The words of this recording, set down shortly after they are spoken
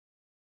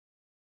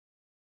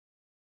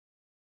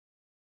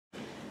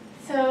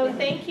So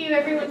thank you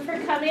everyone for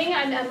coming.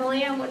 I'm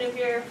Emily. I'm one of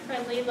your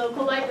friendly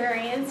local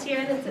librarians here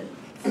in the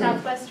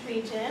Southwest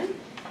region.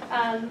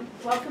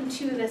 Welcome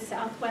to the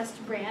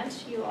Southwest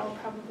branch. You all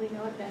probably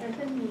know it better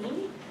than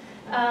me.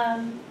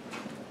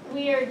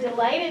 We are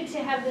delighted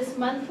to have this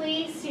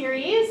monthly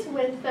series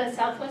with the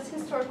Southwest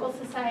Historical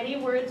Society,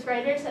 Words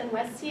Writers, and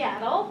West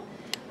Seattle.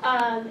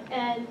 I'm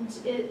going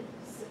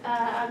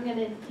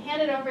to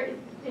hand it over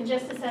in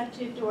just a sec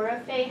to Dora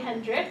Faye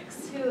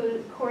Hendricks,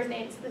 who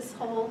coordinates this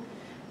whole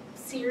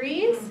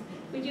series.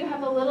 We do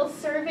have a little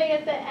survey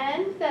at the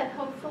end that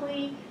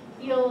hopefully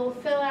you'll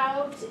fill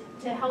out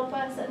to help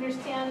us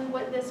understand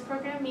what this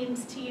program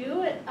means to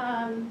you,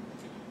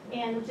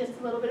 and just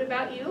a little bit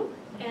about you.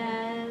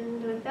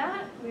 And with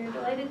that, we're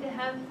delighted to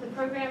have the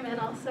program and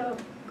also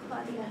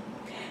Claudia.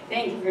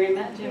 Thank you very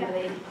much,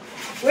 Emily. Yeah.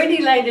 We're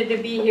delighted to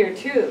be here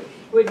too.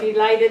 We're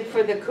delighted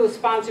for the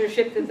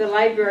co-sponsorship that the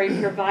library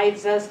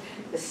provides us,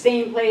 the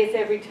same place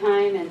every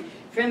time, and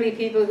friendly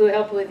people who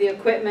help with the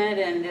equipment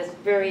and this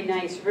very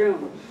nice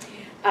room.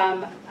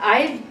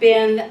 I've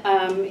been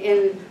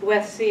in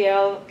West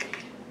Seattle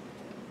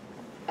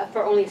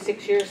for only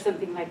 6 years,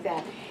 something like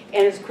that.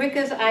 And as quick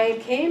as I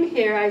came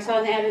here, I saw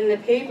an ad in the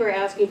paper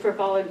asking for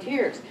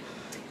volunteers.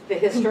 The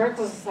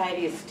Historical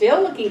Society is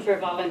still looking for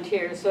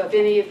volunteers, so if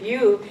any of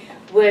you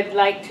would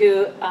like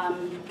to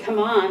come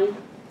on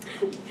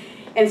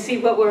and see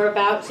what we're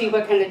about, see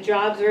what kind of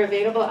jobs are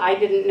available. I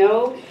didn't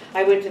know.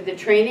 I went to the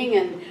training,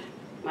 and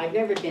I've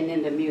never been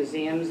into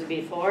museums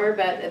before,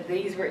 but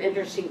these were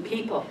interesting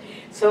people.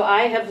 So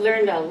I have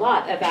learned a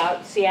lot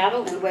about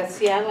Seattle and West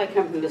Seattle. I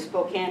come from the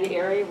Spokane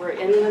area. We're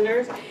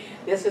inlanders.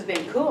 This has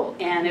been cool.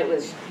 And it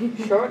was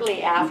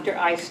shortly after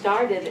I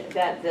started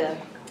that the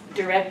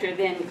director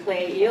then,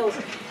 Clay Eels,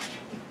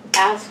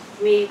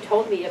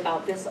 told me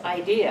about this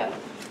idea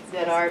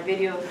that our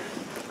videographer,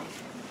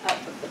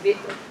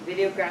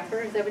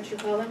 is that what you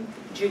call him?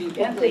 Judy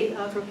Bentley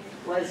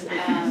was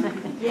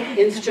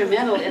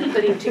instrumental in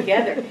putting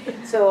together.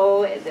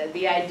 So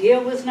the idea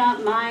was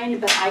not mine,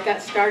 but I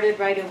got started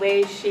right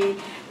away. She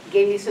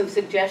gave me some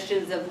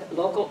suggestions of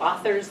local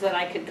authors that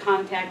I could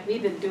contact.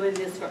 We've been doing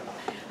this for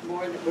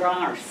we're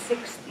on our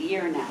 6th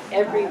year now,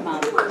 every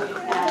month.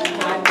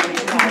 And I'm really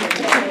proud of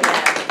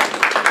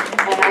that.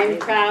 And I'm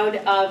proud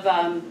of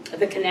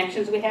the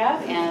connections we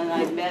have, and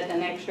I've met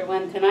an extra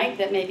one tonight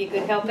that maybe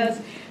could help us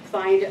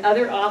find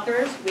other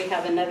authors. We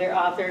have another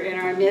author in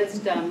our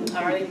midst.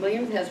 Arlene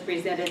Williams has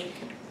presented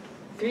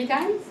 3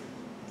 times.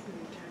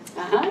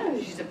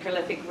 She's a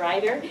prolific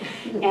writer.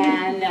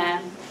 And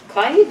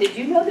Claudia, did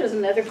you know there's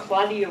another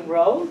Claudia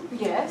Rowe?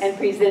 Yes. And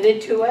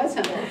presented to us?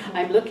 And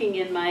I'm looking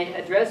in my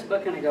address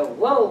book and I go,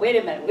 whoa, wait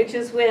a minute, which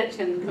is which?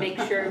 And make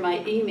sure my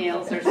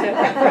emails are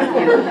separate from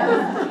you.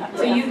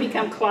 So you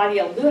become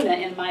Claudia Luna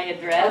in my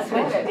address.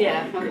 Which,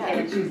 yeah,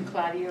 okay, she's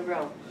Claudia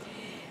Rowe.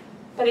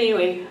 But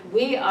anyway,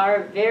 we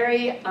are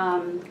very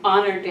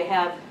honored to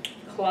have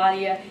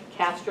Claudia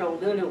Castro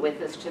Luna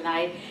with us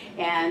tonight.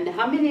 And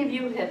how many of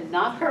you have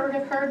not heard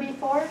of her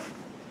before?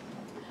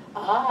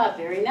 Ah,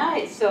 very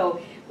nice. So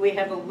we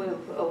have a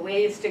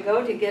ways to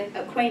go to get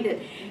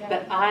acquainted. Yeah.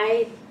 But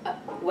I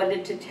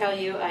wanted to tell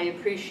you I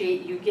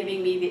appreciate you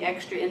giving me the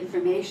extra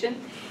information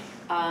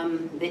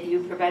that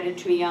you provided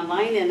to me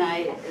online. And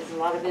there's a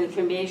lot of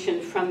information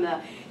from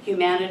the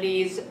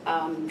Humanities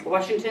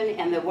Washington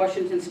and the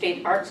Washington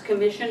State Arts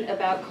Commission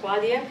about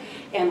Claudia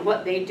and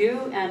what they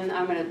do. And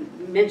I'm going to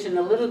mention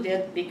a little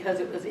bit because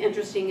it was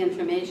interesting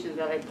information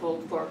that I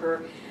pulled for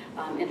her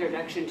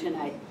introduction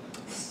tonight.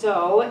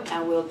 So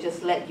I will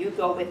just let you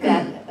go with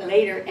that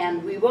later,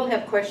 and we will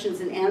have questions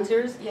and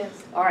answers.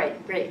 Yes. All right,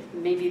 great.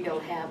 Maybe they'll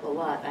have a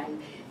lot. I've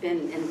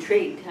been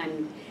intrigued.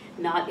 I'm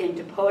not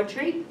into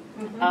poetry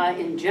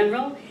in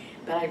general,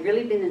 but I've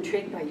really been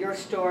intrigued by your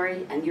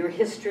story and your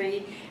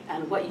history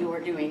and what you are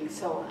doing.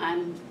 So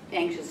I'm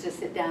anxious to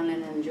sit down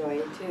and enjoy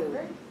it too.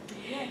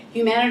 Yeah.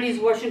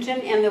 Humanities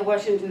Washington and the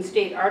Washington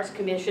State Arts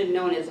Commission,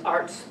 known as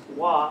Arts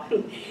WA,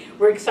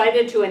 we're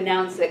excited to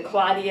announce that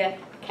Claudia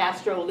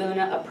Castro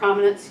Luna, a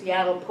prominent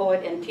Seattle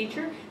poet and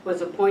teacher,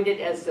 was appointed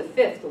as the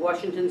 5th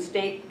Washington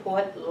State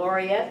Poet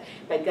Laureate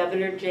by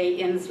Governor Jay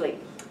Inslee.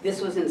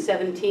 This was in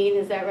 17,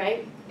 is that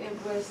right? It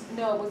was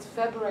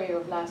February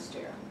of last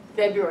year.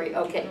 February,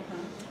 okay.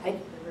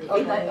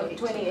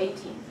 2018.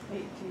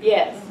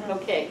 Yes,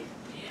 okay.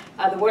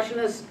 The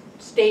Washington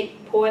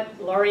State Poet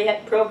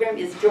Laureate program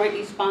is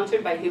jointly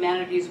sponsored by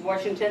Humanities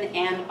Washington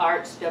and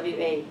Arts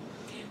WA.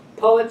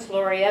 Poets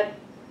Laureate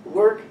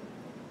work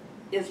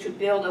is to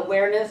build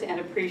awareness and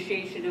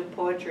appreciation of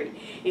poetry,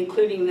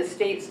 including the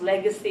state's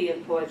legacy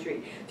of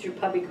poetry, through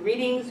public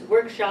readings,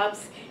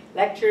 workshops,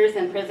 lectures,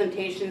 and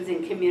presentations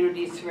in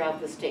communities throughout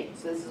the state.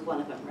 So this is one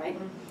of them, right?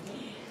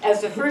 As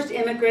the first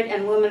immigrant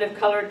and woman of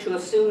color to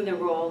assume the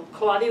role,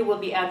 Claudia will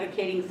be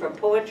advocating for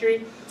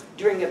poetry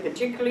during a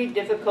particularly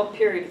difficult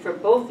period for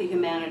both the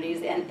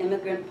humanities and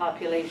immigrant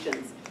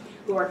populations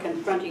who are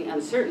confronting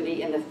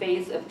uncertainty in the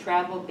face of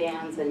travel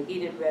bans and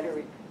heated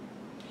rhetoric.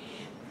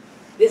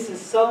 This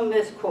is so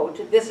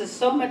misquoted. This is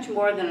so much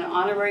more than an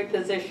honorary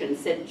position,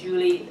 said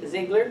Julie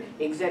Ziegler,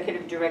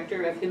 Executive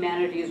Director of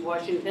Humanities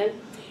Washington.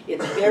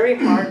 It's very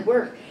hard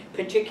work,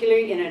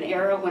 particularly in an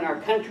era when our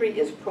country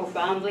is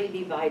profoundly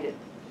divided.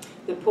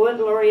 The poet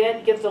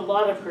laureate gives a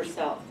lot of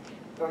herself,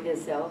 or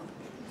himself,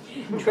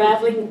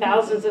 traveling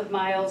thousands of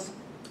miles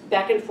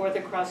back and forth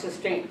across the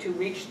state to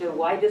reach the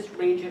widest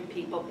range of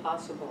people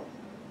possible.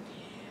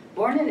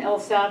 Born in El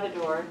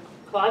Salvador,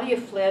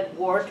 Claudia fled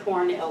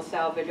war-torn El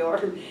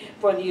Salvador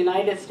for the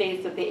United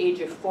States at the age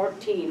of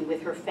 14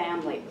 with her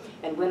family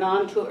and went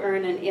on to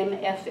earn an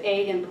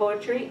MFA in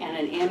poetry and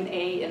an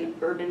MA in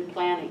urban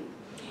planning.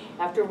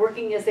 After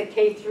working as a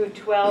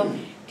K-12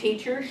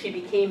 teacher, she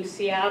became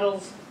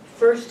Seattle's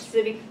first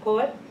civic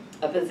poet,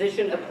 a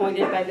position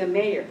appointed by the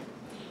mayor.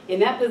 In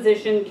that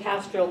position,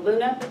 Castro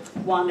Luna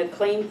won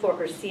acclaim for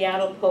her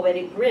Seattle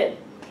Poetic Grid,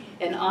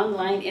 an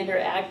online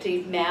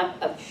interactive map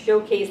of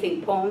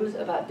showcasing poems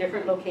about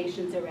different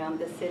locations around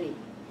the city.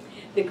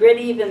 The grid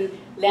even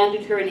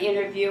landed her an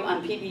interview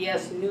on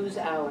PBS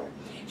NewsHour.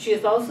 She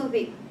is also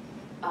the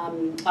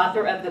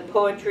author of the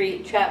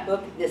poetry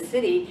chapbook, The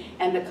City,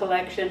 and the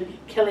collection,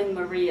 Killing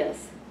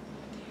Marias.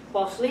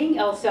 While fleeing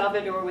El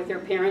Salvador with her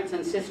parents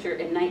and sister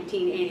in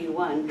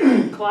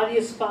 1981,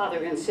 Claudia's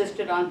father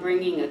insisted on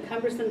bringing a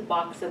cumbersome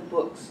box of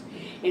books,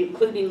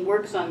 including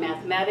works on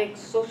mathematics,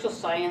 social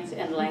science,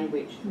 and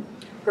language.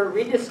 Her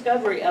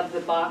rediscovery of the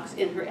box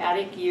in her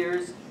attic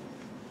years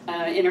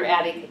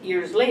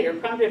later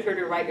prompted her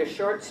to write a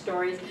short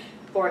stories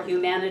for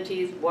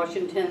Humanities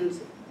Washington's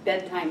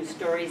Bedtime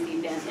Stories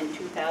event in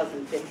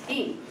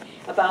 2015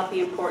 about the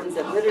importance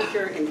of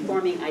literature in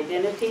forming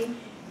identity,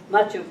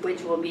 much of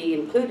which will be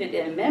included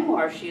in a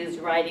memoir she is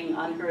writing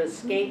on her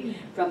escape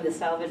from the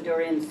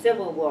Salvadorian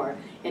Civil War,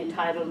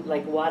 entitled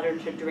Like Water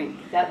to Drink.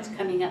 That's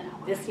coming up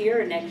this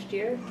year or next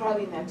year?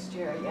 Probably next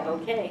year, yeah.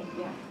 Okay.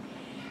 Yeah.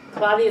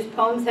 Claudia's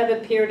poems have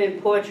appeared in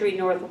Poetry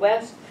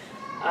Northwest.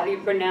 How do you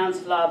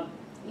pronounce La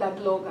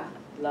Bloga.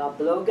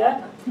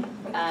 Bloga?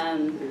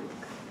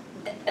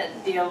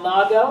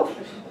 Dialogo.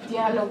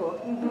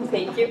 Diálogo.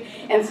 Thank you.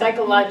 And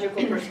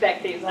Psychological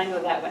Perspectives, I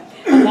know that one,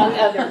 among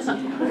others.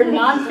 Her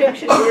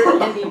nonfiction work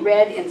can be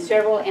read in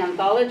several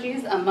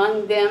anthologies,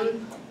 among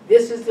them,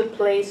 This is the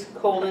Place,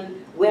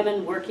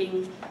 Women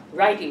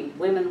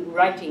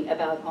Writing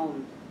About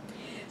Home.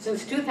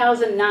 Since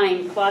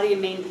 2009, Claudia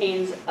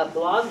maintains a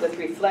blog with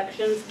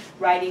reflections,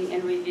 writing,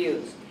 and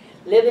reviews.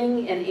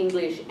 Living in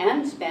English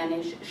and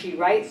Spanish, she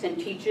writes and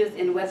teaches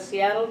in West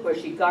Seattle, where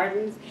she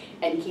gardens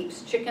and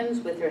keeps chickens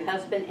with her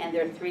husband and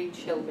their 3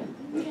 children.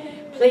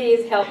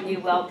 Please help me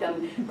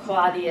welcome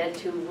Claudia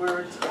to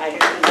Words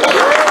Writers.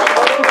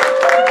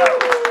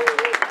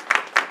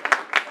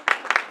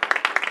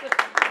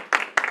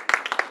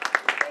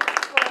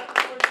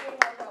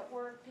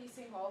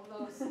 All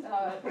those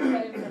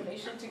that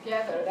information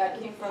together that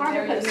came from Part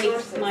of various it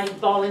sources. makes my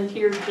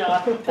volunteer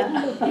job.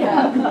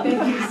 Yeah,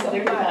 thank you so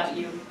Learn much. about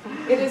you.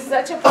 It is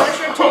such a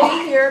pleasure to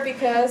be here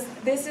because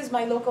this is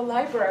my local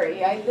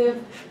library. I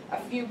live a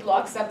few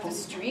blocks up the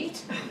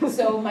street,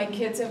 so my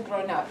kids have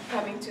grown up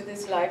coming to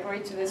this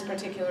library, to this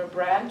particular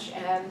branch,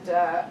 and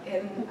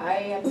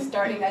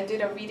I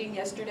did a reading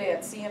yesterday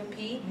at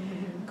CMP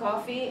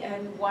Coffee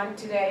and one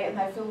today, and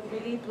I feel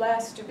really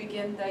blessed to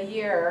begin the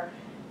year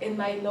in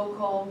my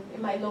local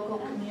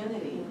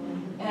community.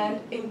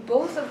 And in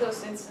both of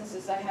those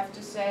instances, I have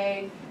to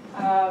say,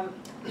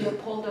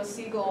 Leopoldo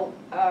Siegel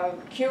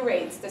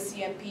curates the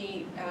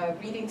CMP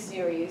reading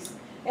series,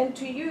 and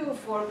to you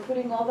for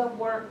putting all the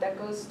work that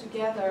goes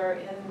together.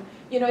 And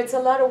it's a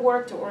lot of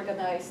work to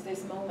organize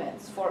these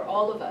moments for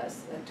all of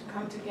us, to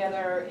come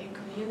together in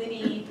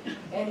community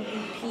and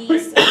in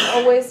peace. I'm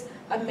always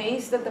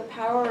amazed at the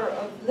power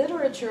of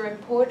literature and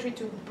poetry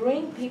to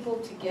bring people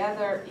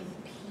together in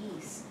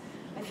peace.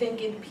 I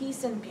think in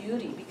peace and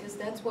beauty, because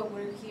that's what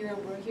we're here.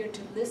 We're here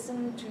to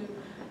listen, to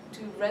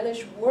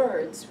relish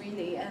words,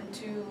 really, and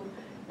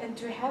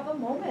to have a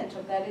moment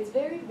of that. It's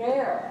very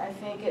rare. I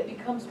think it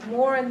becomes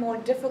more and more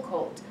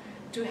difficult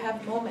to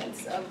have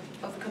moments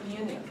of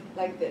communion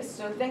like this.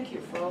 So thank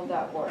you for all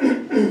that work.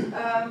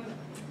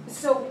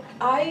 So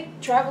I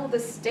travel the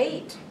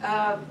state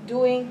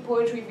doing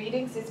poetry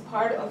readings. It's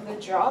part of the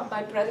job.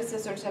 My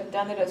predecessors have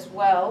done it as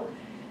well.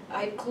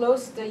 I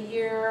closed the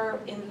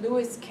year in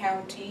Lewis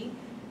County.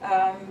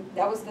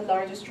 That was the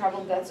largest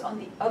travel. That's on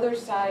the other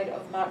side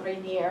of Mount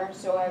Rainier.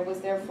 So I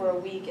was there for a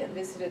week and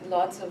visited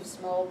lots of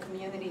small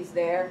communities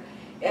there.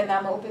 And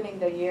I'm opening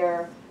the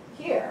year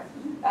here.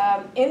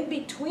 In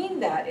between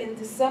that, in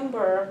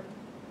December,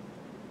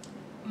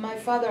 my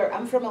father,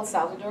 I'm from El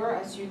Salvador,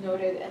 as you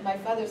noted, and my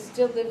father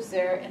still lives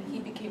there, and he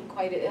became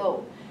quite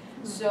ill.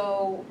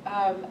 So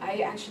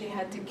I actually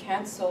had to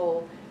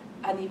cancel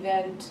an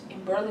event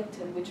in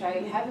Burlington, which I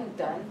haven't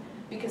done,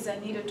 because I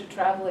needed to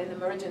travel in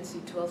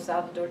emergency to El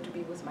Salvador to be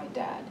with my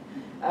dad.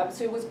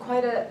 So it was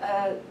quite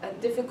a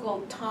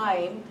difficult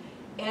time,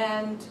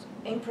 and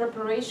in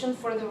preparation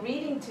for the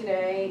reading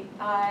today,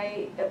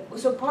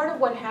 so part of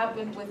what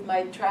happened with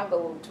my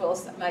travel,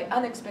 my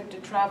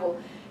unexpected travel,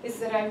 is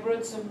that I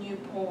wrote some new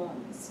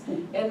poems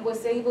and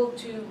was able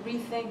to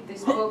rethink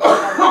this book,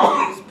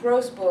 this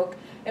prose book,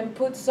 and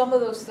put some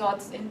of those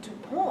thoughts into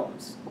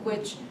poems,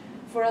 which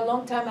for a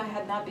long time I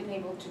had not been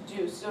able to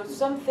do. So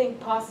something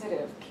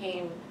positive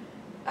came,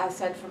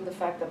 aside from the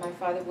fact that my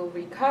father will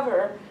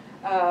recover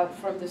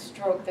from the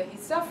stroke that he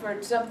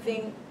suffered.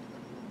 Something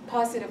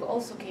positive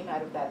also came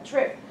out of that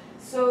trip.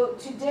 So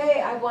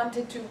today I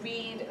wanted to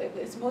read,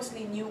 it's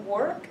mostly new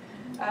work,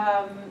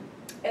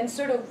 and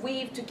sort of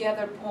weave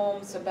together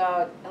poems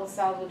about El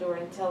Salvador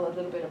and tell a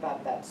little bit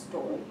about that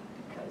story,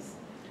 because,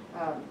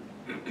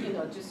 you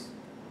know, just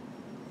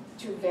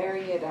to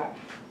vary it up,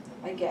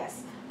 I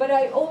guess. But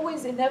I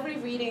always, in every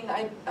reading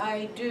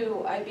I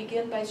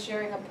begin by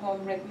sharing a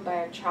poem written by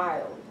a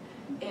child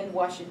in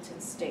Washington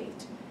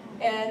State.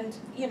 And,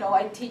 you know,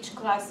 I teach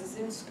classes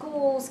in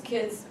schools,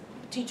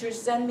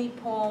 teachers send me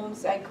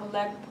poems, I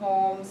collect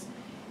poems,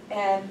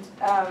 and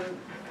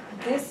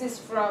this is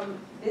from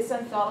this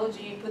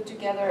anthology put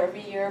together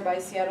every year by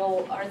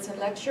Seattle Arts and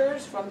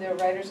Lectures from their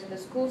Writers in the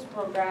Schools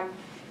program.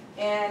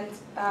 And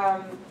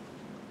let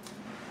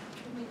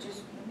me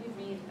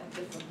read a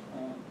different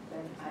poem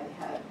than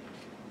I had.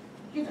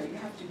 You know, you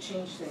have to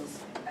change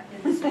things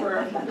in the spur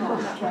of the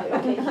moment, right?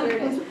 Okay, here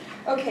it is.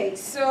 Okay,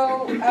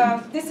 so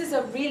this is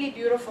a really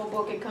beautiful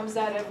book. It comes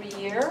out every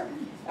year.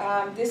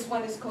 This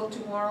one is called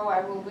Tomorrow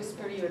I Will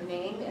Whisper Your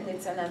Name, and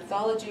it's an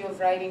anthology of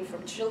writing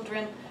from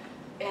children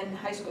in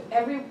high school,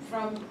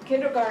 from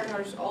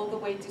kindergartners all the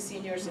way to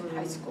seniors in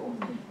high school.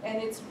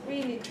 And it's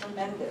really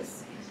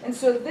tremendous. And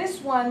so this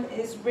one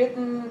is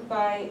written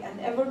by an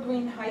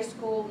Evergreen High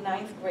School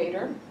 9th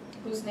grader,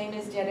 whose name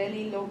is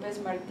Yareli Lopez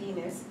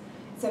Martinez.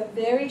 It's a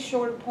very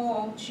short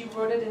poem. She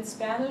wrote it in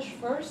Spanish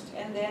first,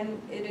 and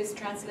then it is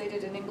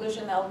translated in English,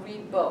 and I'll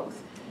read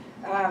both.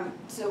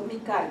 So, mi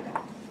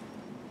carga.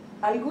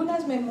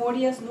 Algunas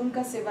memorias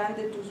nunca se van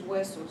de tus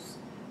huesos,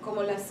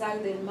 como la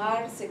sal del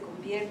mar se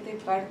convierte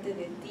parte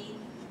de ti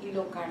y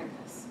lo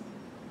cargas.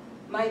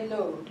 My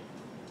load.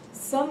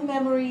 Some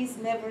memories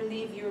never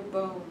leave your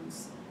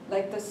bones.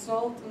 Like the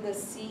salt in the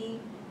sea,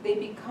 they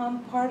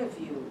become part of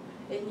you,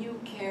 and you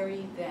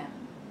carry them.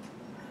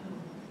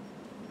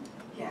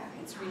 Yeah,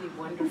 it's really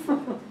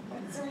wonderful.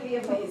 It's really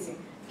amazing.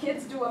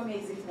 Kids do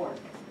amazing work.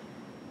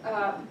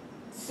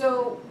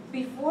 So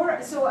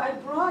I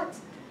brought,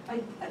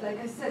 like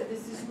I said,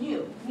 this is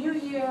new. New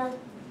year,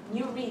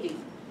 new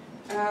reading.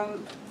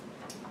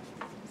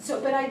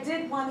 But I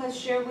did want to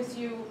share with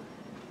you,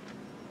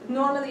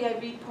 normally I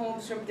read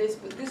poems from this,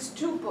 but these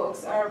two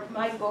books are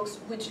my books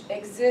which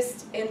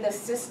exist in the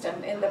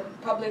system, in the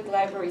public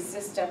library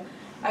system.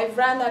 I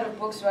ran out of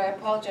books, so I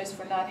apologize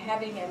for not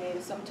having any.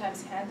 It's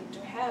sometimes handy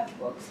to have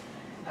books,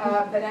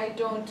 but I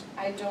don't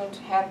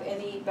have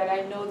any. But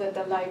I know that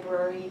the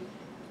library,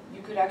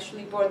 you could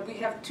actually borrow. We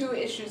have 2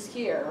 issues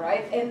here,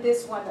 right? And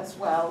this one as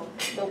well,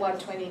 the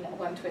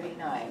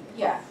 129.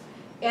 Yeah,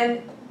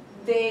 and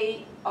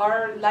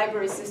our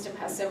library system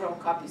has several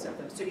copies of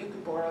them, so you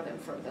could borrow them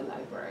from the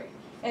library.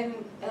 And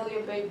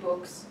Elliott Bay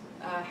Books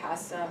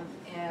has some,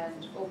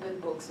 and Open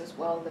Books as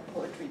well, the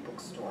poetry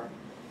bookstore.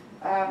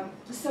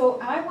 So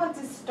I want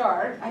to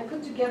start. I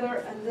put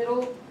together a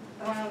little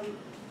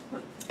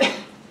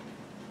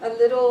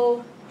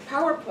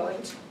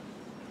PowerPoint.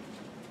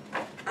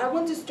 I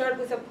want to start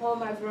with a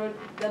poem I wrote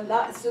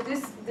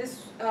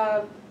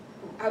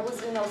I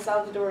was in El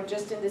Salvador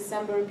just in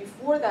December.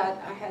 Before that,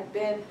 I had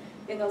been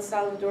in El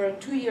Salvador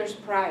 2 years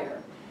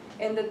prior.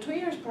 And the 2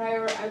 years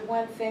prior, I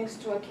went thanks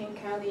to a King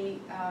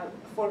County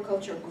for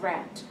Culture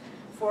grant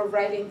for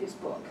writing this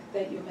book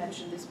that you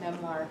mentioned, this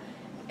memoir.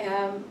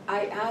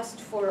 I asked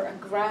for a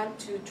grant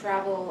to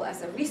travel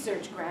as a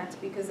research grant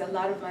because a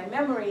lot of my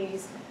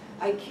memories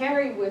I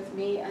carry with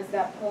me, as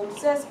that poem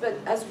says, but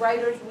as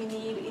writers we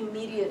need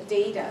immediate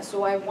data.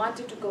 So I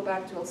wanted to go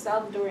back to El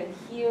Salvador and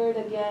hear it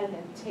again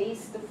and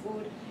taste the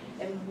food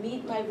and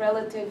meet my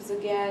relatives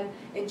again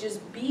and just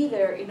be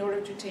there in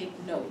order to take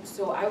notes.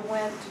 So I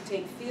went to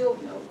take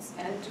field notes.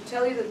 And to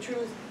tell you the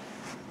truth,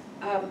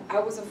 I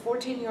was a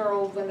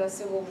 14-year-old when the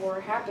Civil War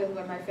happened,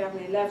 when my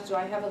family left, so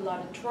I have a lot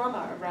of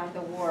trauma around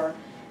the war.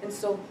 And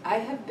so I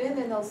have been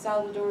in El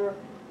Salvador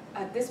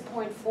at this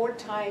point 4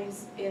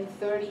 times in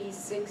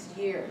 36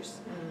 years.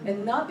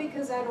 And not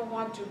because I don't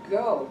want to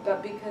go,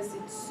 but because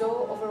it's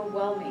so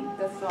overwhelming,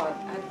 the thought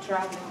of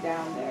traveling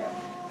down there,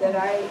 that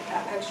I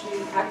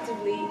actually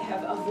actively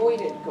have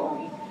avoided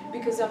going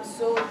because I'm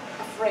so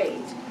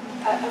afraid.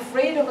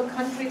 Afraid of the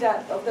country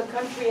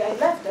I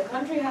left. The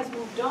country has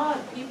moved on.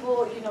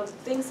 People, you know,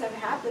 things have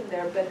happened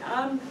there, but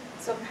I'm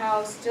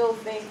somehow still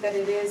think that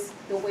it is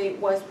the way it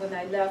was when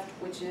I left,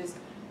 which is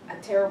a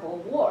terrible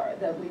war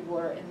that we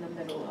were in the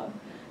middle of.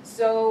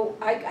 So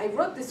I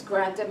wrote this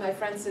grant, and my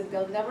friend said,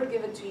 they'll never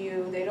give it to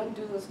you. They don't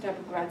do those type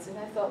of grants. And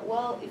I thought,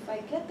 well, if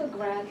I get the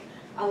grant,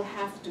 I'll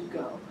have to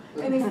go.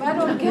 And if I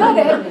don't get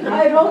it,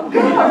 I don't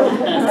go.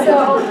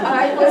 So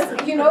I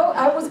was, you know,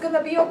 I was going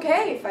to be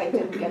okay if I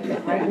didn't get the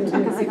grant.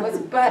 Because it was,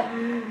 but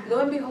lo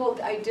and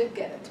behold, I did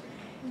get it.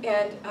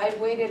 And I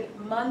waited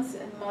months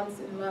and months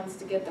and months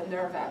to get the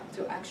nerve out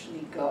to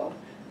actually go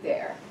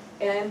there.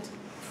 And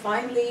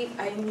finally,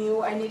 I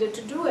knew I needed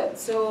to do it,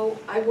 so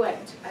I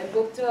went. I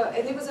booked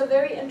and it was a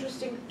very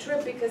interesting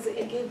trip because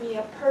it gave me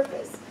a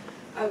purpose.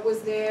 I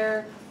was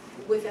there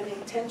with an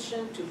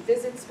intention to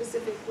visit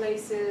specific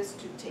places,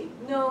 to take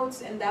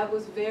notes, and that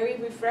was very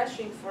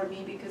refreshing for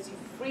me because it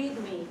freed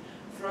me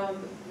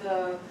from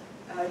the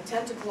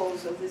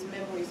tentacles of these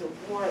memories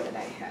of war that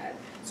I had.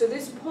 So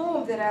this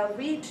poem that I'll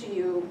read to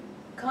you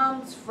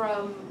comes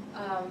from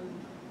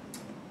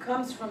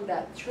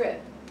that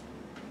trip.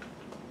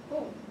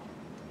 Oh,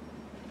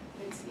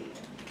 let's see.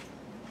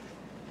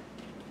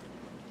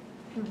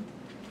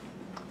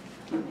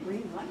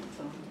 Green lights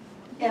on.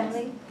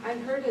 Emily? I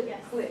heard it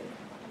Yes. click.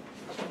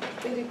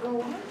 Did it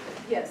go on?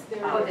 Yes, there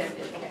it is. Oh, there it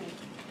is. Okay.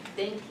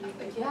 Thank you.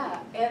 Yeah,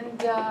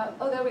 and,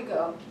 oh, there we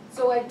go.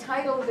 So I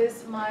titled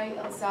this My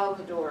El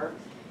Salvador.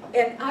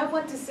 And I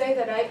want to say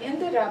that I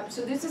ended up,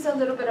 so this is a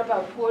little bit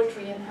about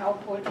poetry and how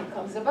poetry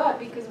comes about,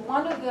 because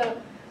one of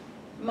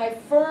my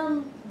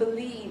firm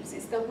beliefs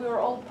is that we're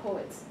all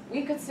poets.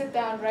 We could sit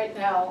down right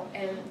now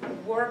and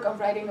work on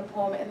writing a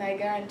poem, and I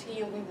guarantee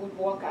you we would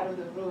walk out of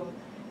the room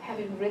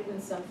having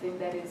written something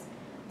that is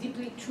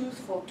deeply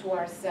truthful to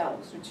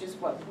ourselves, which is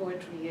what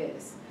poetry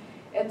is.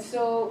 And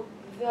so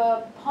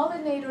the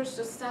Pollinator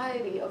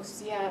Society of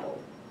Seattle,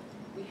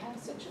 we have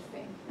such a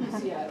thing in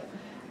Seattle,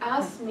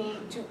 asked me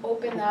to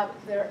open up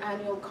their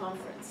annual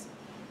conference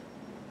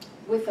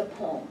with a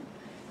poem.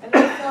 And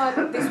I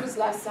thought, this was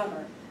last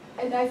summer,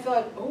 and I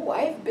thought, oh,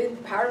 I've been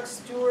park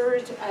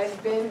steward,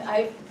 I've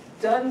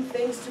done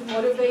things to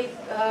motivate,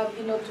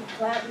 to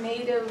plant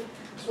native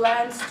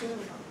plants, to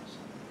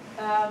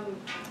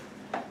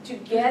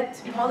get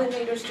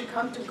pollinators to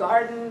come to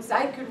gardens.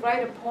 I could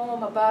write a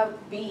poem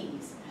about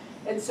bees.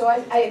 And so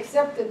I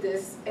accepted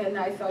this, and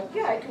I thought,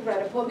 yeah, I could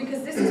write a poem,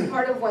 because this is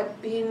part of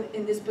what being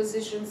in these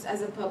positions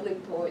as a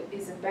public poet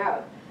is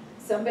about.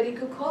 Somebody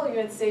could call you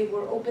and say,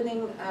 we're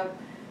opening a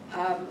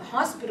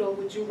hospital,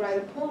 would you write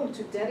a poem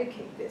to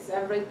dedicate this?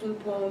 I've written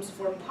poems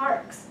for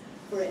parks.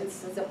 For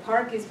instance, a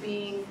park is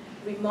being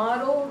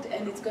remodeled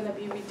and it's going to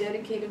be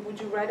rededicated, would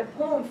you write a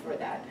poem for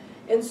that?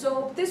 And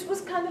so this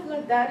was kind of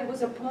like that. It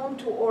was a poem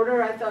to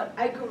order. I thought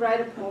I could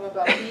write a poem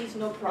about bees,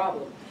 no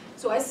problem.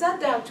 So I sat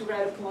down to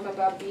write a poem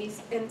about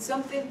bees, and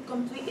something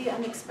completely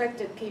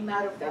unexpected came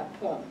out of that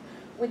poem,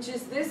 which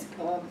is this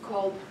poem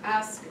called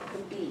Ask the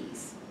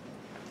Bees.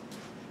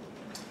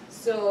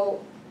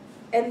 So,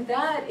 and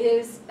that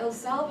is El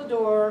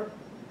Salvador,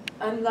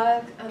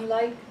 unlike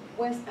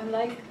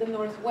the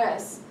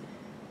Northwest,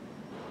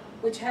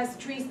 which has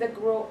trees that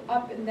grow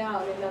up and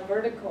down in a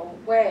vertical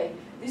way.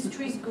 These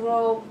trees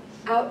grow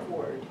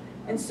outward,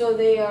 and so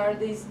they are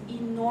these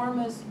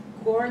enormous,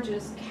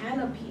 gorgeous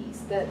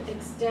canopies that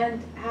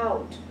extend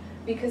out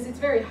because it's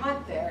very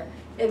hot there,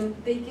 and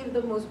they give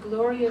the most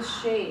glorious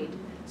shade.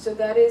 So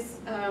that is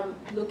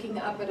looking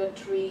up at a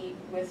tree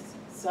with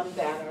some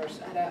banners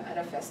at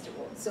a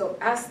festival. So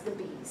Ask the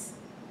Bees.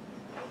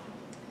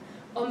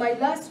 On my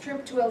last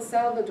trip to El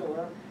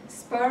Salvador,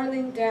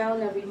 spiraling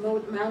down a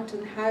remote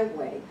mountain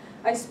highway,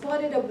 I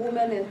spotted a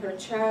woman and her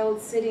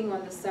child sitting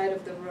on the side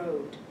of the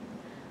road.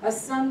 A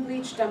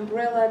sun-bleached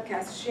umbrella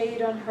cast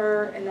shade on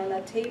her, and on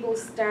a table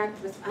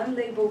stacked with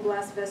unlabeled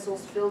glass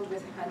vessels filled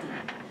with honey.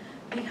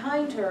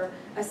 Behind her,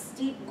 a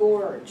steep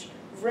gorge,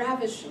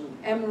 ravishing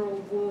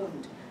emerald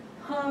wound,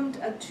 hummed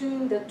a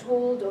tune that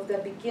told of the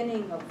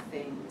beginning of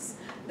things.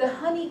 The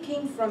honey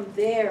came from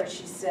there,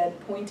 she said,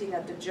 pointing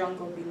at the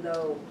jungle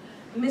below.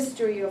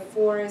 Mystery of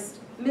forest,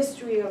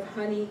 mystery of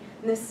honey,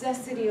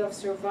 necessity of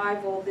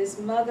survival, this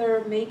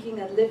mother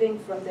making a living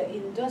from the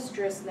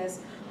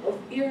industriousness of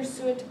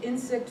hirsute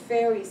insect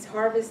fairies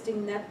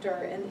harvesting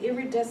nectar and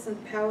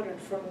iridescent powder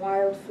from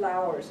wild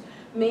flowers,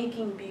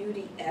 making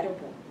beauty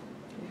edible.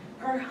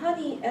 Her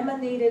honey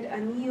emanated a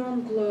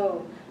neon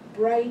glow,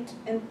 bright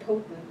and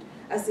potent,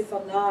 as if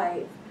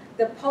alive.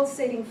 The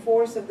pulsating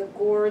force of the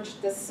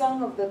gorge, the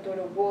song of the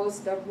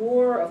torobos, the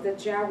roar of the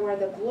jaguar,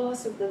 the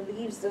gloss of the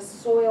leaves, the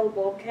soil,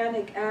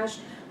 volcanic ash,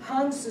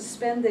 hung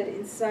suspended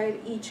inside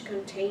each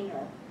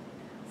container.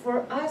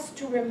 For us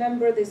to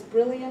remember this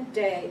brilliant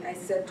day, I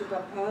said to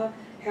Papa,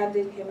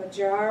 handing him a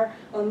jar,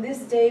 on this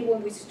day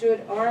when we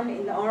stood arm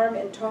in arm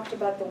and talked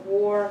about the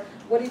war,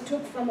 what it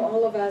took from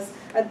all of us,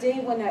 a day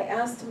when I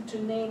asked him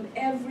to name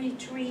every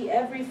tree,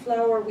 every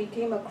flower we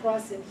came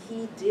across, and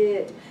he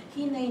did.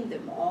 He named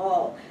them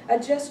all, a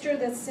gesture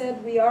that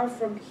said we are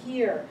from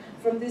here,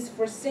 from this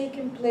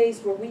forsaken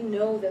place where we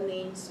know the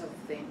names of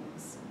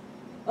things.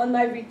 On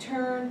my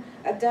return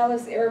at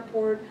Dallas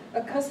airport,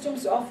 a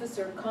customs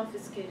officer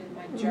confiscated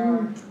my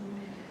jar.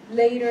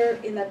 Later,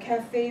 in a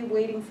cafe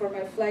waiting for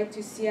my flight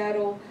to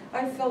Seattle,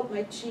 I felt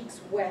my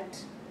cheeks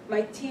wet,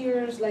 my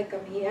tears like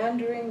a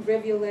meandering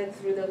rivulet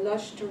through the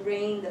lush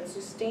terrain that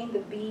sustained the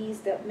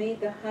bees, that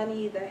made the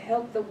honey, that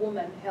helped the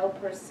woman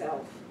help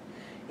herself.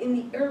 In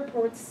the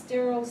airport's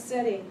sterile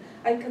setting,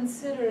 I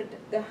considered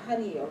the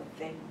honey of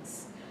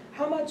things.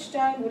 How much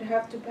time would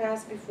have to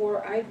pass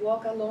before I'd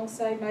walk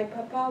alongside my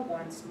papa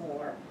once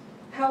more?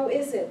 How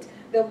is it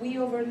that we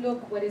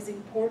overlook what is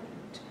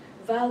important,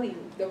 value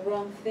the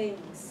wrong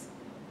things?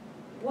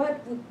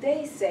 what would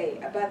they say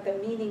about the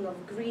meaning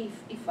of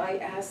grief if I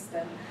asked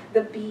them?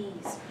 The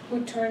bees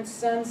who turned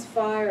sun's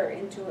fire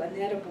into an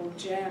edible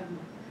gem.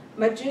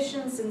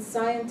 Magicians and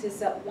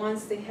scientists at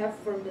once, they have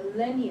for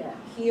millennia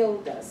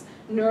healed us,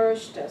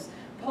 nourished us,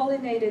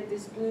 pollinated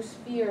this blue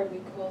sphere we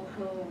call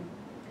home.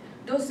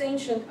 Those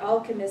ancient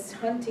alchemists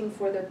hunting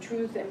for the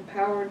truth and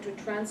power to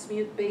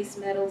transmute base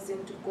metals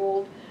into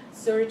gold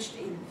searched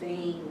in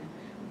vain.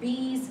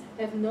 Bees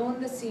have known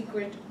the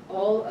secret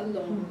all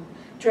along,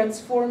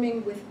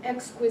 transforming with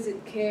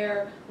exquisite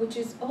care, which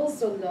is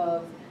also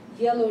love,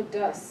 yellow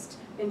dust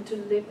into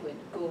liquid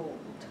gold.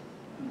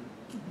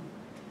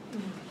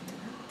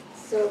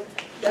 So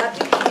that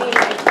became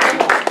it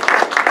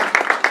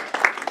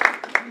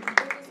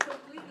was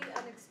completely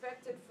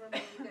unexpected for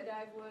me that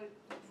I would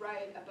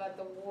write about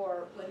the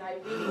war when I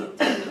really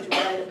intended to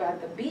write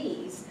about the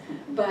bees.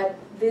 But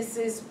this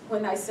is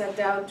when I sat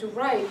down to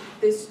write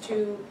these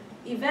two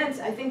events,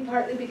 I think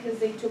partly because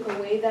they took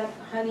away that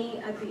honey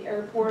at the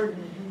airport,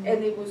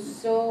 and it was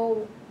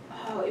so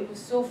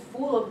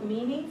full of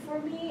meaning for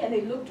me, and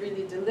it looked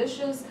really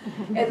delicious.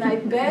 And I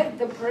begged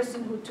the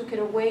person who took it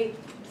away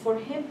for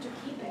him to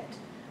keep it.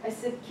 I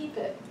said, keep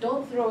it,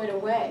 don't throw it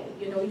away.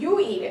 You know, you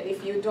eat it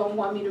if you don't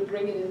want me to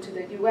bring it into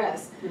the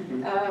US.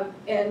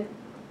 And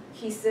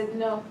he said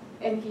no,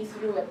 and he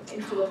threw it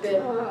into a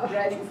bin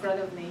right in front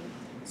of me.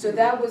 So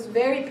that was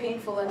very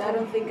painful, and I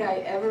don't think I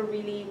ever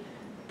really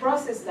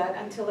processed that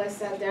until I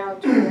sat down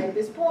to write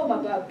this poem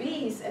about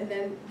bees, and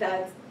then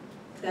that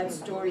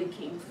story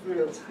came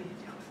through.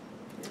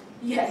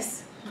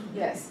 Yes,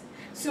 yes.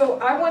 So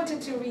I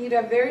wanted to read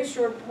a very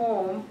short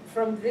poem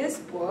from this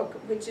book,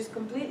 which is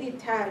completely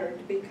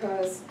tattered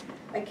because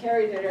I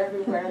carried it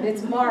everywhere, and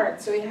it's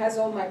marked, so it has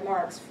all my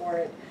marks for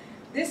it.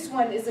 This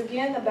one is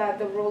again about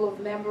the role of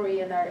memory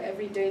in our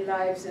everyday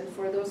lives, and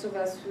for those of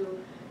us who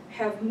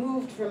have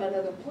moved from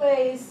another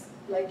place,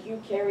 like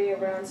you carry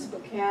around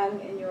Spokane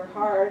in your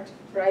heart,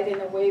 right, in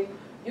a way,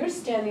 you're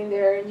standing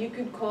there and you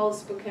could call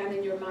Spokane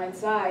in your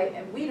mind's eye,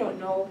 and we don't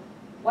know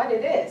what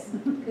it is,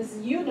 because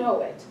you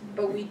know it,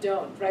 but we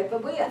don't, right?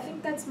 But I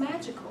think that's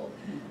magical,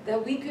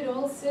 that we could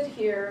all sit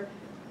here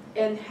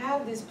and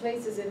have these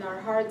places in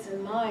our hearts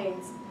and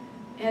minds,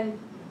 and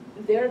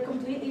they're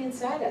completely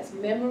inside us.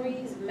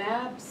 Memories,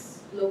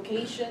 maps,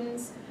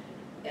 locations,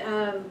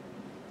 and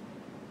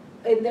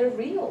they're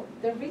real.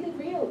 They're really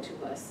real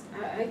to us.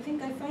 I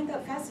think I find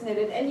that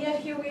fascinating. And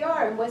yet here we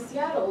are in West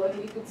Seattle, and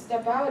we could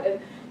step out, and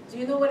do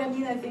you know what I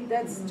mean? I think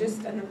that's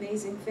just an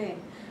amazing thing.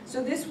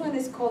 So this one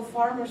is called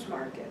Farmer's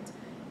Market.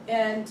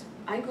 And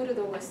I go to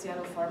the West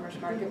Seattle Farmer's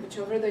Market, which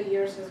over the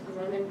years has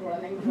grown and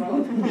grown and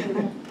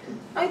grown.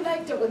 I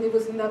liked it when it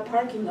was in that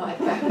parking lot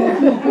back there.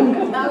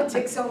 Now it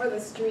takes over the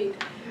street.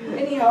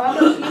 Anyhow,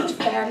 I'm a huge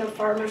fan of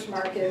farmers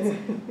markets.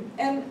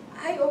 And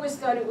I always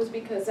thought it was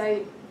because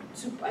I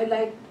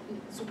like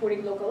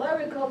supporting local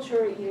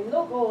agriculture, eating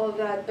local, all of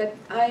that, but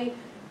I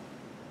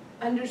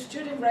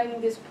understood in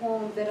writing this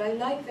poem that I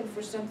like them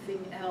for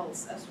something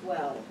else as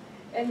well.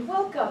 And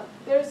welcome,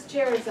 there's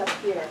chairs up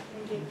here.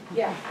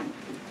 Yeah.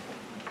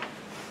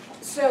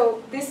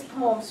 So this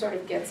poem sort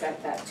of gets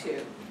at that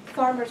too.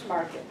 Farmer's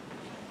Market.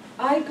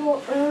 I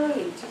go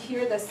early to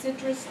hear the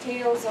citrus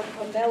tales of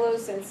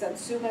pomelos and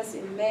satsumas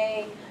in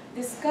May,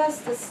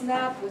 discuss the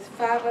snap with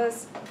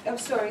favas. I'm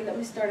sorry, let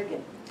me start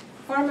again.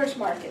 Farmer's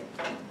Market.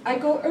 I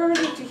go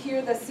early to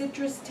hear the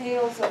citrus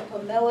tales of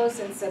pomelos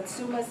and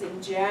satsumas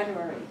in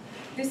January.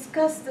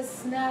 Discuss the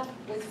snap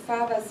with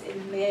favas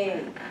in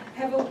May.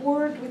 Have a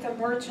word with a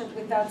merchant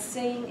without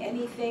saying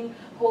anything.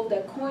 Hold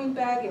a coin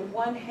bag in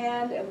one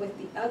hand and with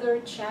the other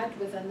chat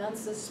with an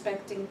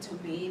unsuspecting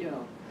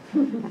tomato.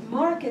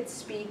 Market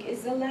speak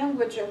is the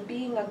language of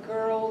being a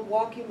girl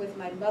walking with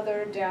my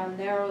mother down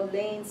narrow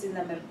lanes in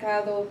the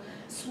mercado,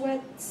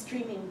 sweat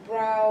streaming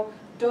brow,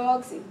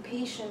 dogs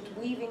impatient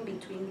weaving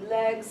between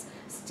legs,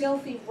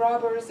 stealthy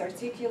robbers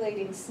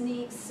articulating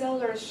sneaks,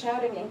 sellers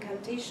shouting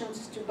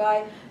incantations to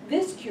buy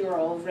this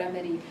cure-all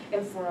remedy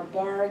and for a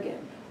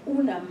bargain,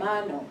 una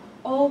mano,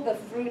 all the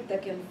fruit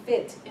that can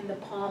fit in the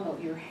palm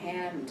of your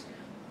hand.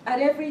 At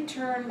every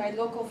turn, my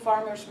local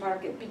farmer's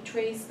market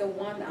betrays the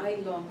one I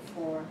long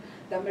for.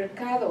 The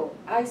mercado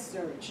I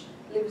search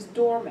lives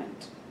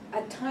dormant,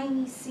 a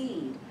tiny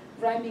seed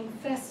rhyming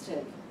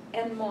festive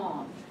and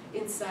mom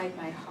inside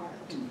my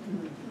heart.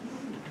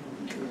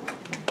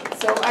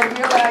 So I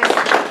realized,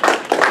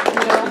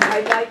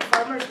 I like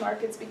farmers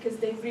markets because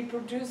they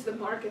reproduce the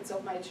markets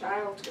of my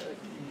childhood.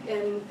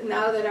 And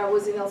now that I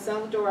was in El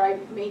Salvador, I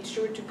made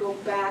sure to go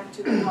back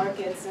to the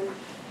markets. And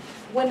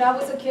when I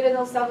was a kid in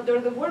El Salvador,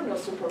 there were no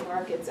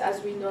supermarkets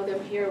as we know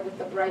them here with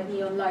the bright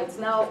neon lights.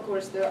 Now, of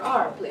course, there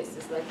are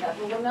places like that.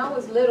 But when I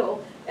was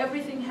little,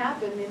 everything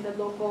happened in the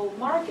local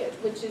market,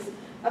 which is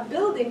a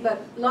building,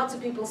 but lots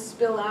of people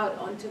spill out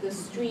onto the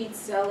streets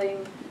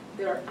selling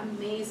their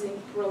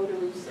amazing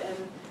produce.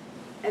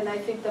 And I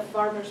think the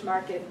farmer's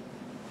market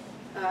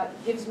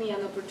gives me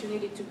an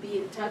opportunity to be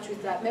in touch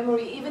with that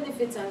memory, even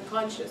if it's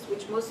unconscious,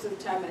 which most of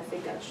the time I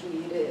think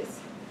actually it is.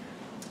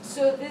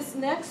 So this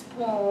next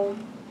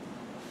poem,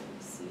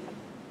 let's see.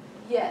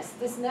 Yes,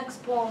 this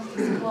next poem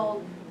is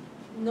called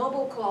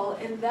Noble Call,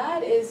 and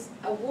that is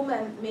a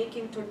woman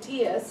making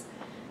tortillas.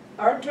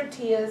 Our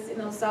tortillas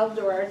in El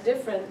Salvador are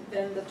different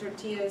than the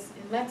tortillas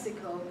in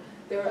Mexico.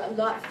 They're a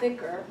lot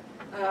thicker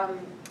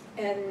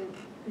and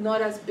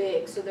not as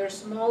big, so they're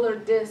smaller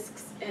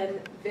discs and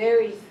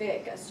very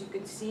thick, as you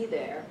could see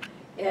there.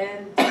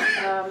 And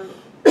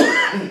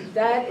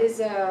that is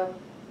a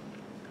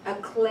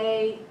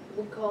clay,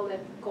 we call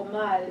it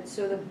comal,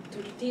 so the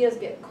tortillas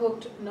get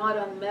cooked not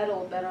on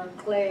metal but on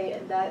clay,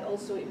 and that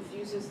also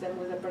infuses them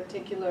with a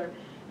particular,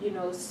 you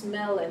know,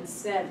 smell and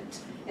scent,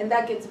 and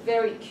that gets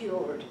very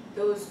cured.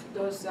 Those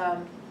the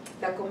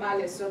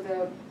comales, so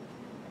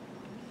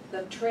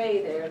the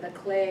tray there, the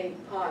clay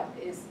pot,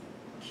 is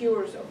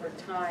cures over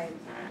time,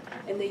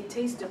 and they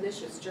taste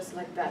delicious just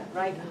like that,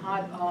 right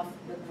hot off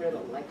the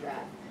griddle like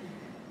that.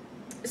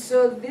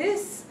 So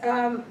this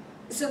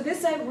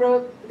I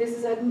wrote, this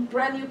is a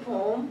brand new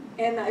poem,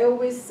 and I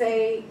always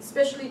say,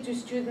 especially to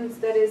students,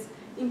 that it's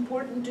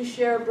important to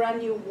share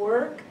brand new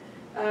work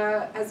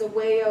as a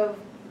way of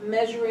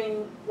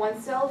measuring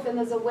oneself and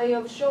as a way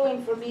of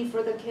showing for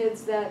the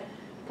kids that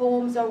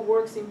poems are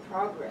works in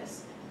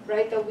progress,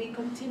 right? That we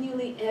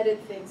continually edit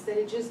things, that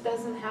it just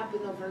doesn't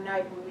happen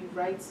overnight when we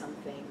write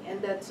something,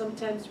 and that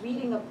sometimes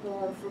reading a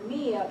poem for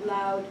me out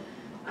loud,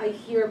 I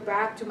hear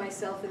back to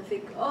myself and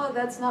think, oh,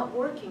 that's not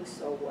working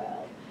so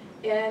well.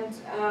 And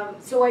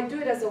so I do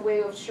it as a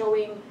way of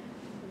showing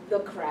the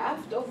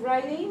craft of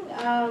writing,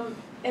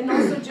 and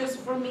also just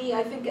for me,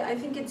 I think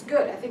it's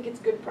good. I think it's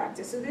good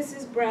practice. So this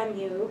is brand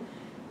new.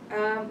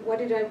 What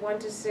did I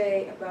want to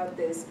say about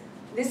this?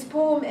 This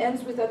poem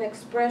ends with an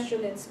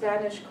expression in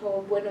Spanish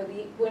called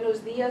Buenos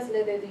días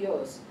le de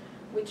Dios,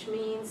 which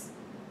means,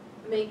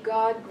 may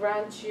God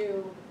grant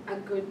you a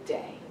good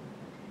day.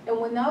 And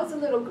when I was a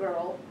little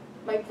girl,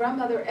 my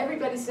grandmother,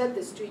 everybody said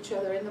this to each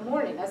other in the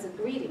morning as a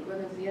greeting,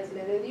 Buenos días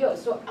le de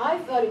Dios. So I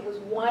thought it was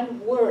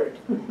one word.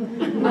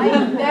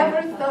 I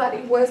never thought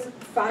it was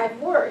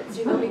 5 words,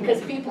 you know, because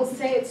people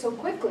say it so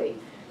quickly.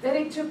 Then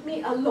it took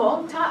me a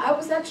long time. I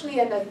was actually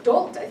an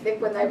adult, I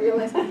think, when I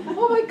realized,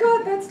 oh my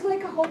God, that's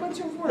like a whole bunch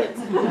of words.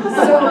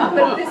 So,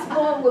 but this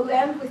poem will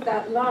end with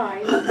that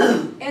line.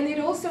 And it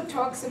also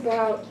talks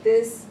about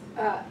this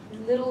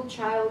little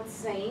child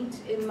saint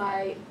in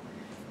my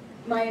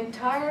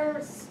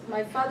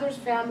father's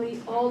family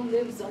all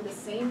lives in the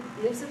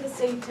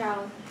same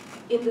town,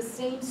 in the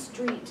same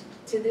street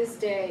to this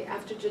day,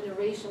 after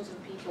generations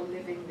of people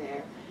living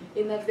there,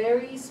 in a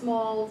very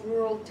small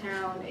rural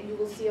town, and you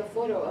will see a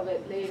photo of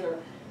it later,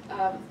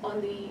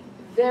 on the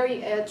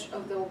very edge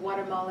of the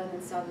Guatemalan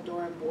and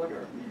Salvadoran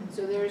border.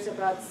 So there's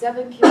about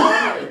 7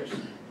 kilometers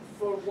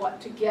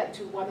to get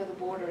to one of the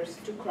borders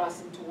to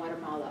cross into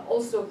Guatemala,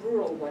 also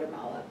rural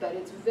Guatemala, but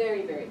it's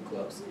very, very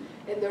close.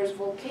 And there's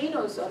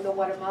volcanoes on the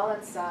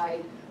Guatemalan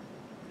side,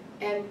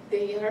 and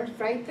they are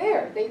right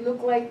there. They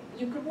look like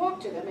you could walk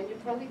to them, and you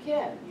probably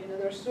can. You know,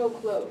 they're so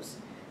close.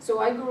 So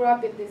I grew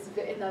up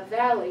in a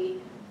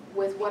valley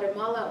with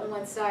Guatemala on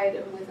one side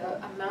and with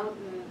a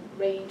mountain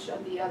range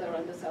on the other,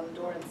 on the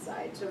Salvadoran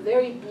side. So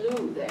very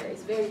blue there.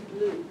 It's very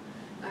blue.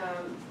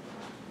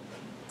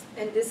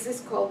 And this is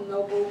called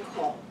Noble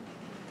Call.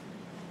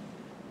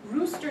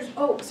 Roosters,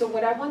 oh, so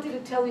what I wanted to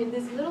tell you, in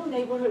this little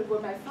neighborhood where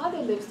my father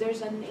lives,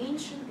 there's an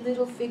ancient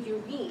little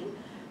figurine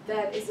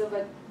that is of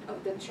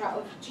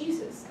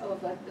Jesus,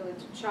 of a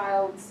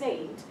child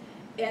saint,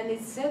 and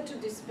it's said to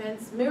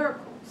dispense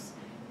miracles.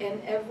 And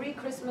every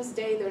Christmas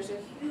Day, there's a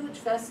huge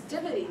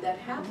festivity that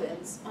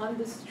happens on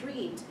the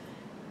street.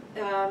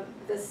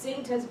 The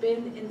saint has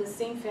been in the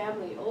same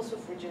family also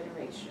for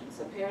generations.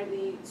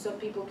 Apparently, some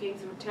people came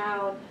through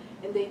town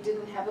and they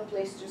didn't have a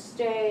place to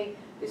stay.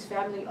 This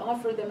family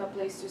offered them a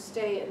place to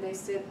stay, and they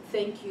said,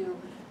 thank you,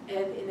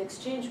 and in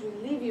exchange,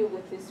 we leave you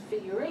with this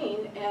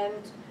figurine,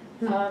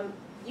 and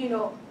you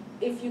know,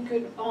 if you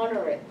could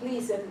honor it,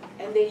 please.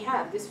 And they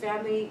have. This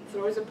family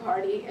throws a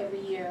party every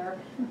year.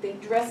 They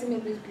dress him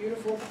in this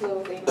beautiful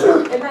clothing.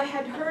 And I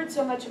had heard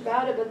so much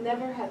about it, but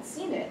never had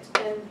seen it.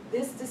 And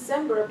this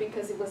December,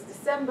 because it was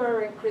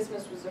December and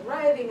Christmas was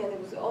arriving and it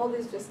was all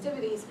these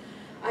festivities,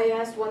 I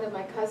asked one of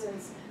my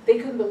cousins. They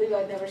couldn't believe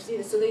I'd never seen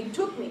it. So they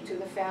took me to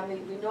the family.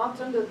 We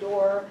knocked on the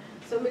door.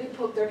 Somebody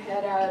poked their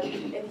head out,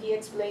 and he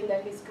explained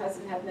that his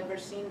cousin had never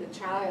seen the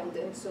child,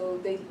 and so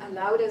they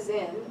allowed us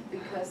in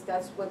because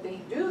that's what they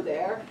do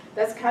there.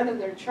 That's kind of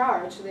their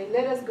charge. So they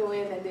let us go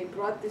in, and they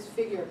brought this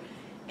figure,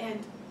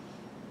 and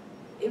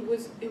it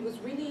was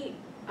really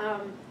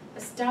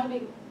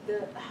astounding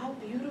how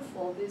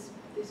beautiful this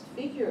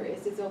figure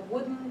is. It's a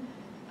wooden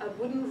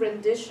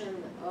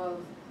rendition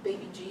of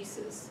baby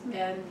Jesus,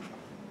 and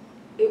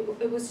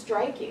it was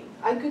striking.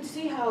 I could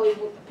see how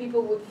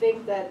people would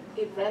think that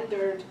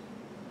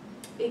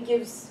it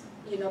gives,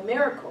 you know,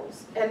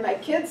 miracles. And my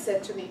kids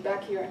said to me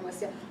back here in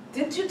West End,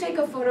 didn't you take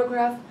a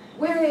photograph?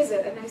 Where is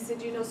it? And I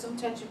said, you know,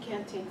 sometimes you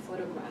can't take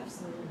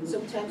photographs.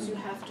 Sometimes you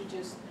have to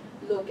just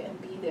look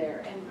and be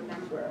there and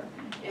remember.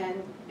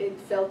 And it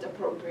felt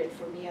appropriate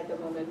for me at the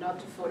moment not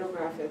to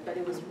photograph it, but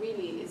it's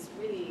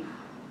really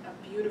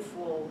a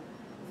beautiful,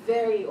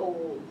 very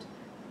old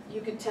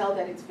you could tell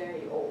that it's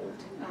very old.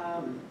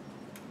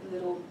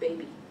 Little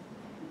baby.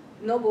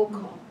 Noble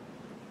call.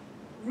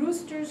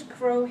 Roosters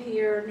crow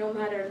here no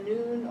matter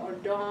noon or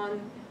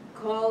dawn,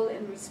 call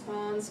and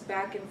response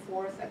back and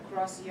forth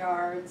across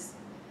yards.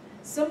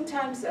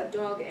 Sometimes a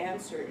dog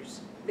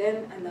answers,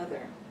 then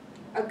another.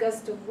 A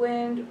gust of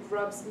wind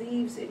rubs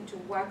leaves into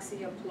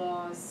waxy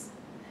applause.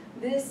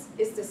 This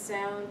is the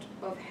sound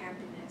of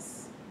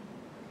happiness.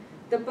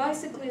 The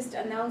bicyclist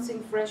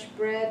announcing fresh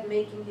bread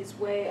making his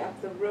way up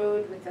the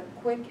road with a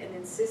quick and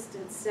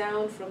insistent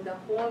sound from the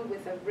horn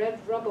with a red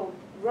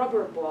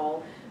rubber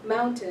ball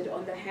mounted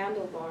on the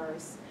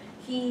handlebars.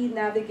 He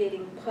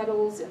navigating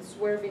puddles and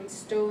swerving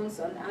stones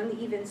on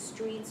uneven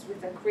streets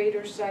with a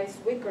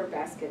crater-sized wicker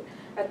basket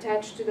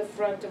attached to the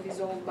front of his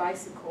old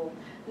bicycle,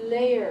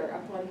 layer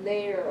upon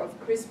layer of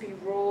crispy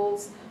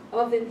rolls,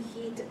 oven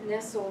heat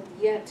nestled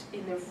yet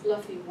in their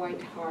fluffy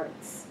white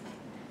hearts.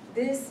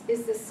 This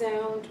is the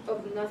sound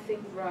of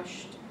nothing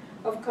rushed,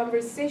 of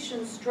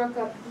conversation struck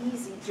up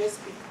easy just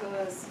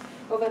because,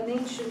 of an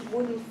ancient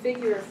wooden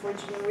figure for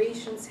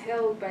generations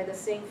held by the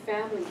same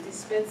family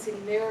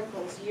dispensing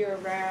miracles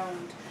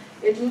year-round,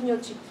 El Niño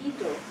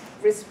Chiquito,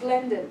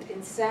 resplendent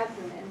in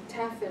satin and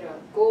taffeta,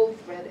 gold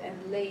thread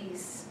and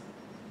lace.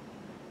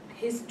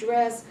 His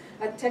dress,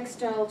 a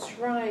textile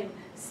shrine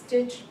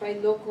stitched by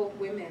local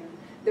women,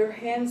 their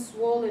hands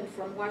swollen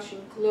from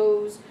washing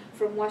clothes,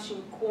 from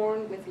washing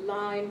corn with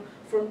lime,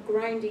 from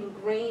grinding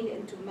grain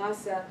into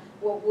masa,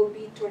 what will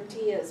be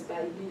tortillas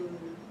by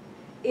noon.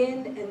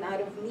 In and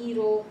out of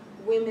needle,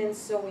 women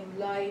sewing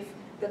life,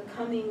 the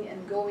coming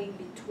and going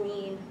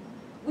between.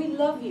 We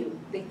love you,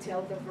 they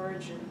tell the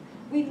Virgin.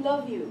 We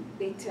love you,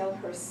 they tell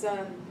her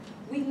son.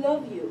 We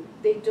love you,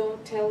 they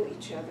don't tell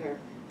each other.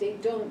 They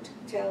don't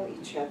tell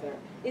each other.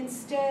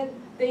 Instead,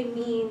 they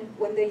mean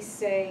when they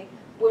say,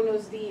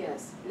 Buenos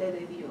días, le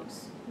de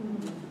Dios.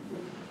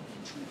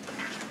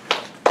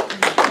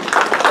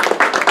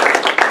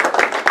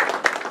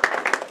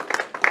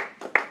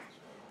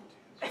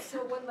 So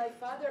when my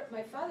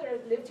father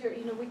lived here,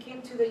 you know, we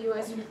came to the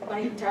U.S., my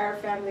entire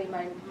family,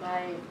 my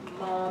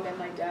mom and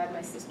my dad,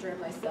 my sister and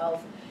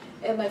myself,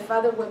 and my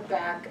father went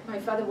back. My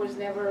father was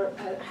never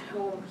at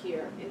home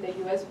here in the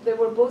U.S. They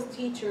were both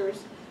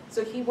teachers,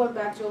 so he went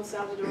back to El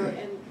Salvador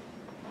and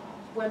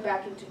went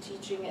back into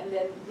teaching and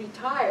then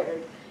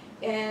retired.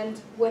 And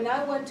when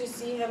I went to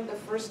see him the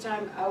first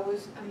time, I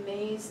was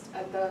amazed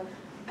at the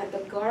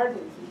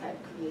garden he had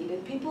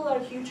created. People are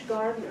huge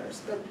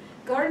gardeners, but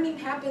gardening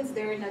happens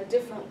there in a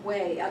different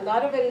way. A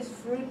lot of it is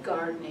fruit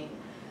gardening.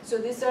 So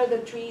these are the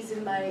trees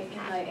in my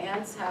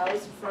aunt's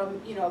house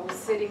from, you know, I was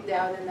sitting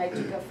down and I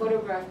took a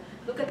photograph.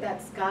 Look at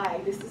that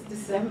sky, this is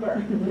December.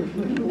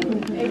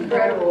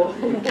 Incredible.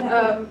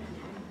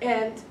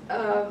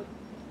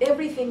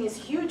 Everything is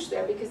huge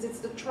there because it's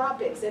the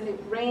tropics and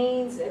it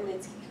rains and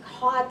it's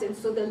hot, and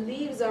so the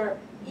leaves are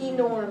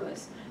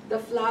enormous. The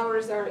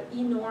flowers are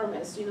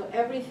enormous. You know,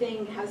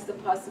 everything has the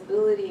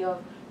possibility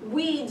of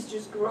weeds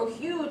just grow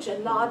huge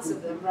and lots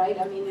of them, right?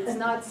 I mean, it's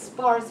not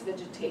sparse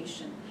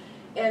vegetation.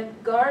 And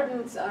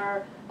gardens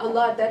are a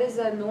lot. That is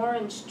an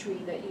orange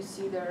tree that you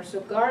see there. So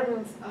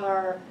gardens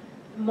are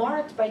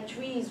marked by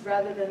trees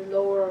rather than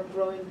lower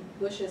growing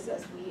bushes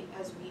as we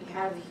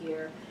have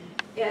here.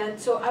 And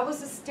so I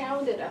was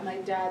astounded at my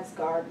dad's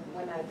garden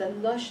the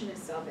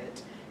lushness of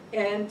it.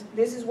 And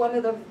this is one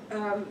of the,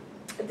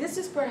 this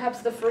is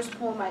perhaps the first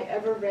poem I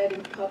ever read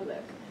in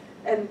public.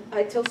 And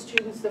I tell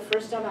students the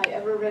first time I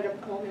ever read a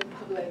poem in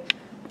public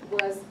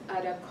was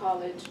at a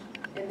college,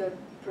 and the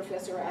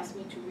professor asked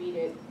me to read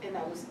it, and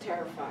I was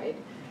terrified.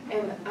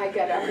 And I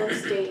got up on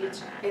stage,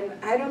 and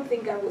I don't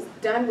think I was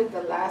done with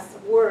the last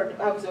word.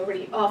 I was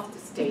already off the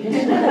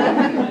stage.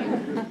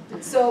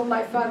 So,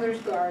 my father's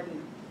garden.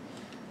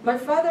 My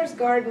father's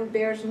garden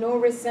bears no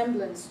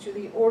resemblance to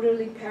the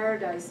orderly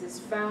paradises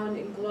found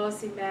in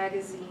glossy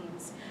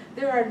magazines.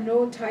 There are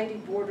no tidy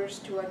borders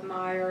to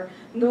admire,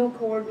 no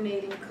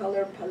coordinating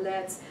color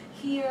palettes.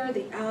 Here,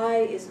 the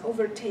eye is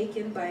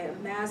overtaken by a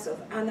mass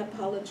of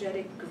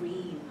unapologetic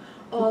green,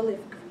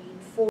 olive green,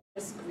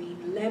 forest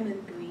green,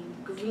 lemon green,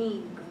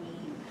 green,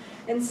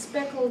 and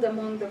speckled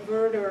among the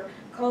verdure,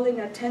 calling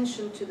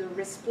attention to the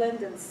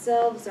resplendent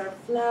selves are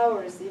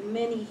flowers in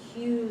many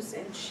hues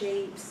and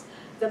shapes.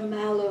 The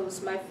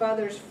mallows, my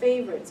father's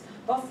favorites,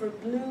 offer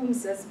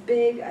blooms as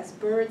big as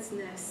birds'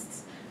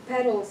 nests.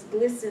 Petals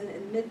glisten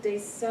in midday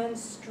sun,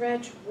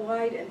 stretch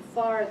wide and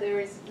far. There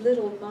is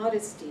little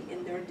modesty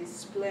in their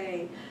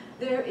display.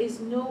 There is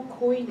no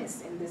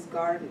coyness in this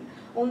garden,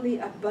 only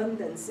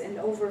abundance and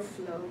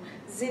overflow.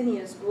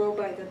 Zinnias grow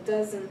by the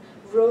dozen,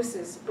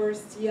 roses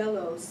burst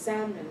yellow,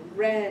 salmon,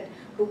 red,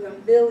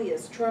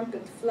 bougainvilleas,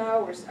 trumpet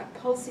flowers, a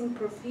pulsing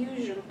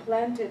profusion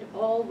planted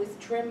all with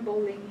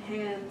trembling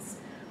hands.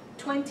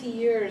 20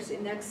 years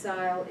in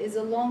exile is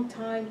a long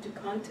time to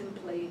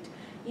contemplate,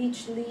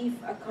 each leaf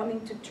a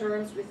coming to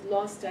terms with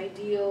lost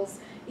ideals,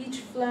 each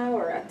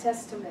flower a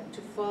testament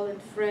to fallen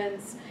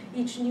friends,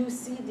 each new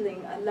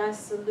seedling a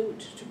last salute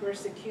to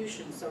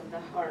persecutions of the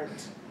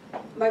heart.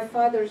 My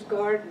father's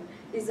garden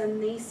is a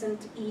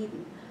nascent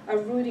Eden, are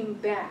rooting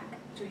back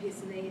to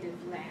his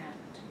native land.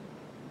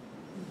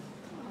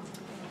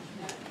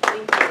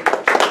 Thank you.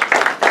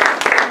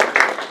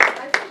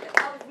 I think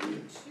I'll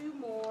read two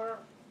more.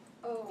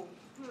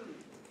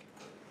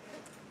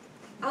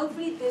 I'll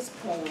read this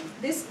poem.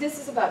 This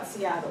is about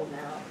Seattle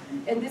now,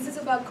 and this is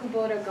about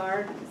Kubota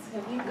Gardens.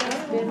 Have you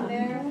guys been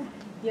there?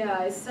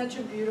 Yeah, it's such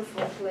a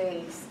beautiful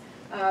place.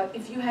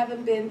 If you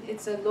haven't been,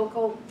 it's a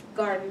local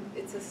garden.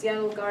 It's a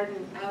Seattle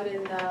garden out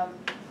in,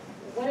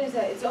 what is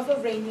that? It's off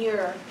of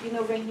Rainier. You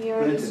know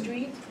Rainier, the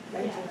street?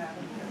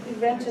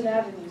 Renton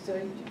Avenue. So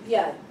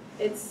yeah,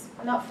 it's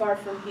not far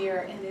from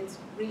here, and it's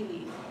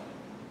really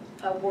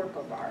a work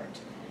of art.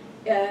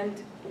 And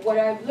what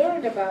I've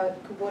learned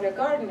about Kubota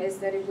Garden is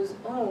that it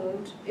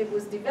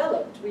was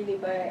developed really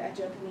by a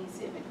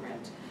Japanese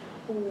immigrant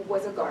who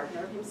was a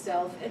gardener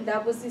himself, and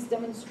that was his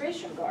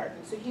demonstration garden.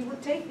 So he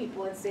would take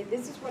people and say,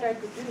 this is what I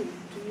could do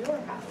to your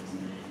house.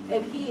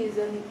 And he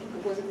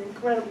was an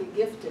incredibly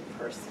gifted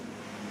person.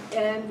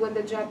 And when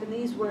the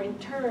Japanese were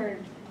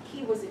interned,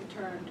 he was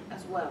interned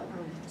as well.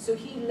 So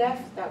he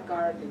left that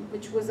garden,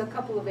 which was a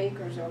couple of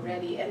acres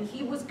already, and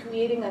he was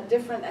creating a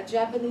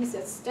Japanese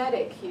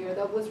aesthetic here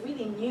that was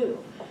really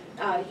new,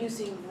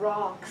 using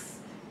rocks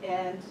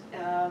and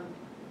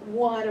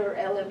water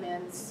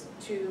elements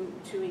to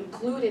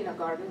include in a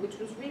garden, which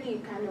was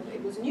really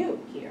it was new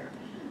here.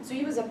 So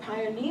he was a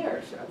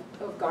pioneer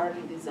of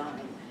garden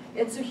design.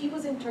 And so he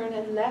was interned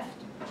and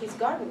left his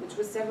garden, which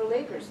was several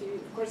acres. He,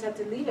 of course, had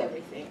to leave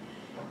everything.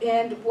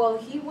 And while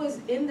he was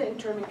in the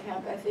internment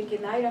camp, I think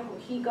in Idaho,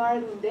 he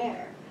gardened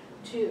there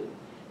too.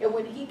 And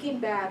when he came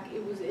back,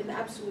 it was in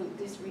absolute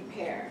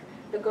disrepair.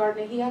 The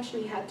garden, he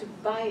actually had to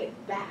buy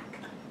it back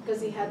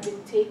because it had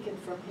been taken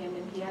from him,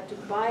 and he had to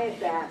buy it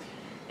back.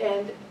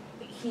 And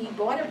he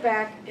bought it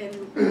back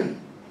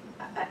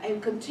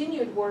and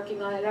continued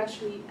working on it,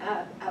 actually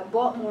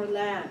bought more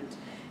land.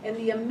 And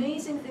the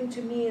amazing thing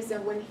to me is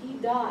that when he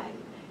died,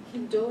 he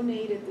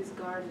donated this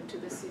garden to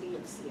the city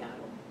of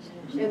Seattle.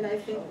 And I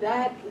think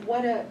that,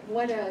 what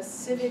a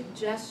civic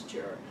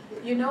gesture.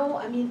 You know,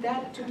 I mean,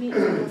 that to me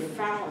is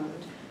profound,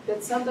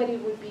 that somebody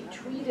would be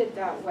treated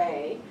that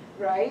way,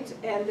 right?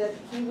 And that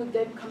he would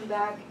then come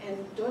back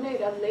and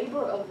donate a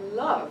labor of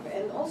love,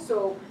 and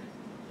also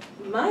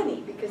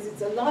money, because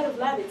it's a lot of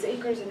land, it's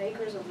acres and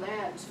acres of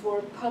land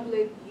for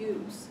public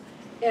use.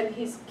 And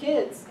his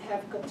kids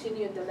have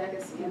continued the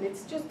legacy, and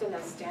it's just an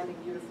outstanding,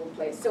 beautiful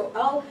place. So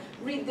I'll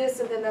read this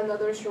and then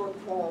another short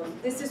poem.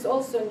 This is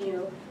also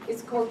new.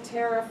 It's called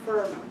Terra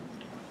Firma.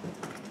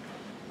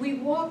 We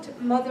walked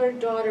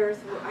mother-daughter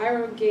through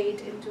iron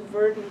gate into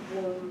verdant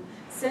womb,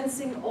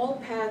 sensing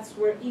all paths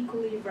were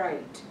equally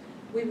right.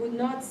 We would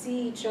not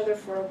see each other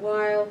for a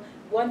while,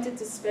 wanted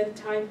to spend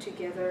time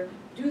together,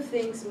 do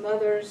things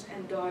mothers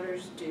and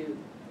daughters do.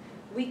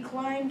 We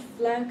climbed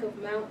flank of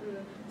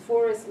mountain,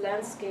 forest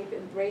landscape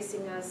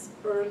embracing us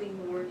early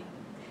morning.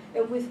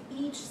 And with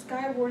each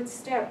skyward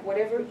step,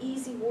 whatever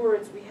easy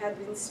words we had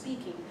been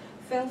speaking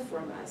fell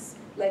from us,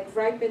 like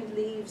ripened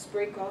leaves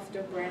break off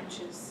their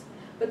branches.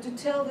 But to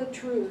tell the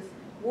truth,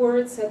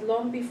 words had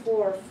long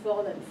before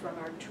fallen from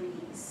our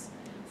trees.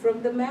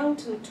 From the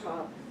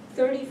mountaintop,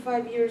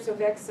 35 years of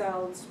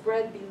exile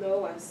spread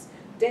below us,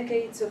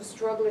 decades of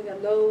struggling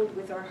alone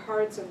with our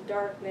hearts of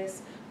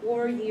darkness,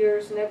 war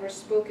years never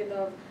spoken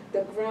of,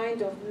 the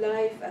grind of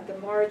life at the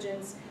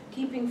margins,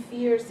 keeping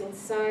fears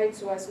inside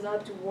so as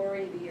not to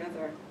worry the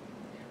other.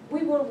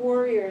 We were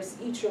warriors,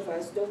 each of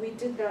us, though we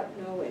did not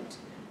know it.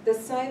 The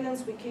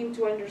silence we came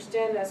to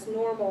understand as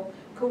normal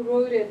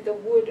corroded the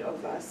wood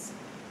of us,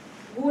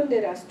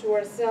 wounded us to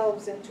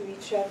ourselves and to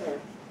each other.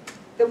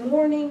 The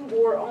morning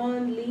wore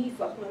on, leaf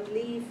upon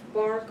leaf,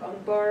 bark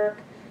on bark.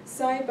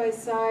 Side by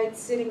side,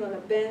 sitting on a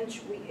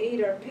bench, we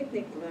ate our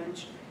picnic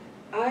lunch.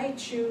 I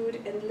chewed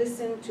and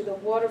listened to the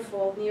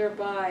waterfall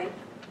nearby.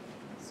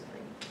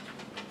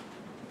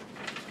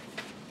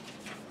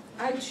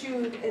 I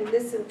chewed and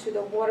listened to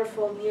the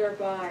waterfall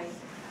nearby.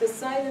 The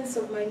silence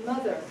of my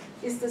mother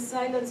is the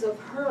silence of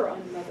her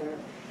own mother,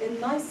 and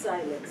my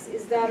silence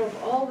is that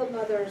of all the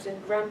mothers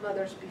and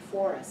grandmothers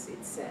before us,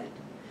 it said.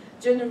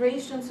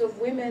 Generations of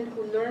women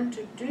who learned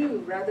to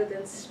do rather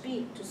than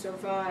speak to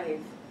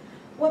survive.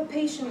 What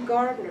patient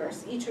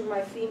gardeners each of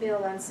my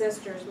female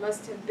ancestors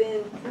must have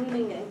been,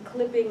 pruning and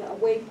clipping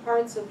away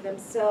parts of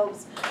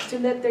themselves to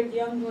let their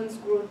young ones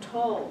grow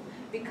tall,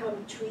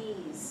 become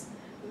trees.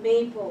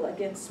 Maple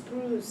against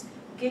spruce,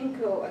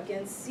 ginkgo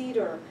against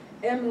cedar,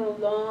 emerald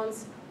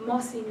lawns,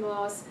 mossy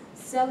moss,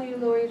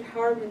 celluloid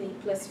harmony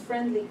plus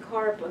friendly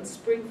carp on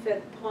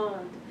spring-fed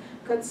pond,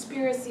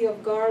 conspiracy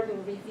of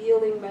garden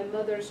revealing my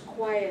mother's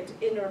quiet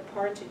inner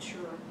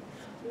partiture.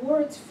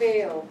 Words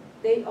fail,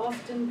 they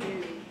often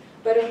do.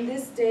 But on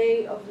this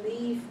day of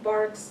leaf,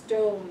 bark,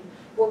 stone,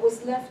 what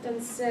was left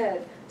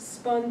unsaid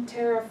spun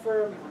terra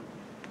firma.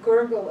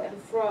 Gurgle and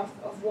froth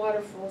of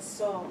waterfall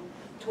song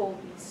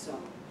told me so.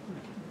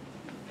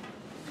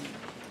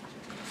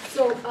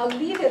 So I'll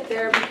leave it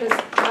there because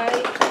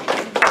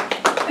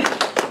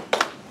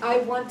I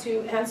want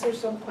to answer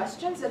some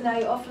questions, and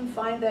I often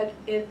find that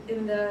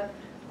in the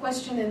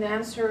question and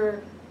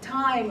answer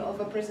time of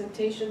a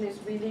presentation is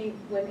really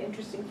when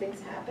interesting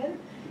things happen.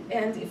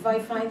 And if I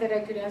find that I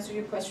could answer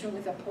your question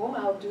with a poem,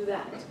 I'll do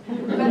that.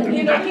 But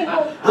you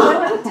know, a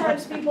lot of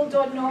times people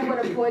don't know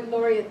what a poet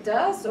laureate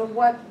does, or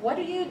what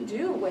do you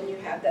do when you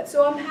have that.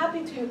 So I'm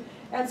happy to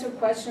answer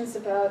questions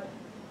about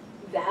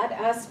that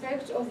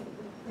aspect of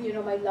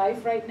my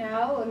life right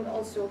now, and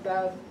also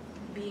about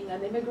being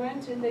an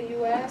immigrant in the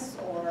U.S.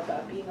 or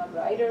about being a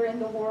writer in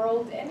the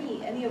world.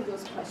 Any of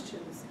those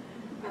questions,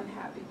 I'm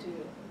happy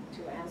to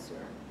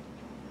answer.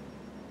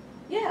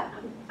 Yeah.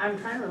 I'm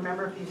trying to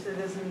remember if you said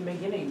this in the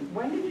beginning.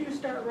 When did you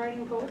start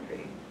writing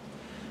poetry?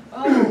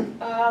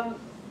 Oh,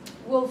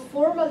 well,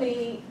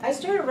 formally, I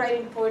started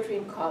writing poetry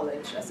in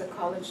college as a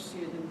college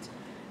student,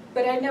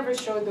 but I never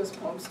showed those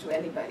poems to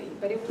anybody.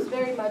 But it was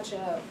very much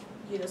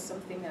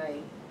something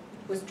I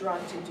was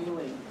drawn to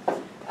doing.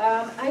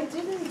 I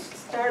didn't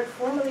start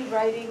formally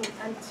writing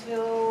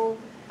until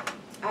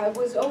I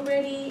was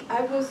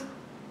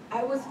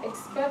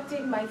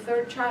expecting my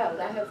third child.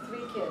 I have 3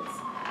 kids.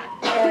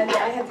 And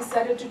I had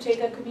decided to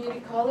take a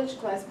community college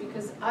class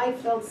because I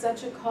felt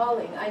such a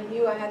calling. I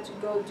knew I had to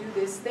go do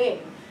this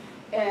thing.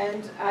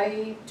 And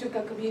I took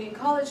a community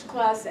college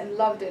class and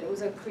loved it. It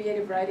was a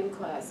creative writing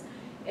class.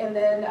 And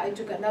then I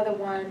took another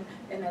one,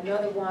 and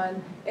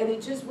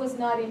it just was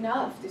not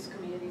enough, these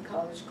community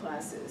college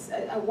classes.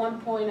 At one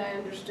point I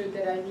understood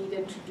that I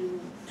needed to do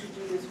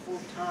this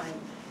full time,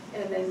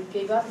 and then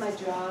gave up my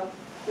job,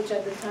 which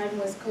at the time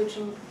was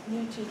coaching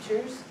new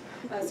teachers.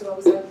 So I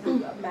was a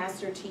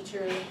master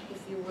teacher,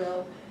 if you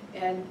will,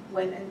 and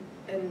went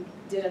and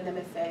did an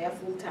MFA, a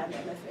full-time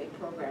MFA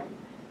program.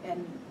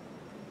 And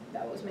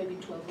that was maybe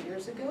 12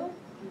 years ago.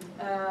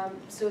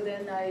 So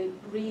then I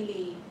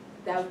really,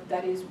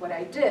 that is what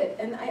I did.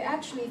 And I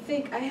actually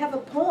think I have a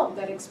poem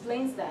that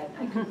explains that.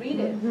 I could read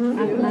it.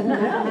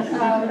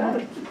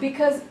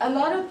 Because a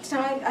lot of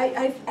time,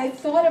 I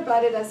thought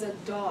about it as a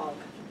dog.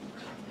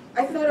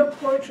 I thought of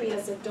poetry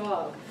as a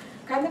dog.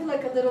 Kind of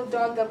like a little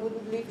dog that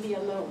wouldn't leave me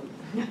alone.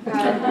 A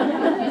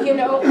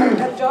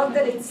dog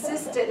that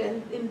insisted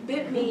and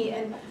bit me,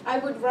 and I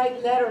would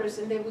write letters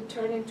and they would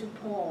turn into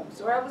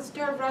poems. Or I would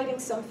start writing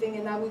something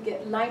and I would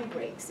get line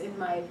breaks in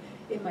my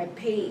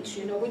page,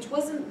 which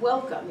wasn't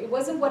welcome. It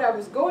wasn't what I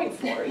was going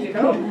for,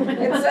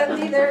 And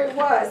suddenly there it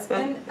was.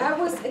 And I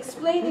was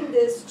explaining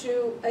this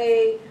to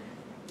a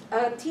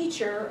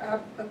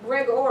teacher,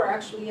 Greg Orr,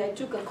 actually. I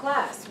took a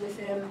class with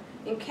him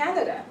in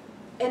Canada.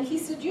 And he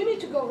said, you need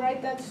to go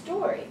write that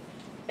story.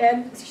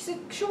 And she said,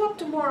 show up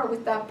tomorrow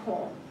with that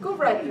poem. Go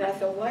write it. And I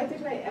thought, why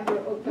did I ever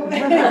open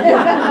it?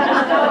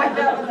 Now I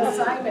have an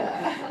assignment.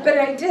 But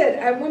I did.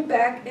 I went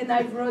back and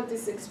I wrote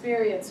this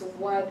experience of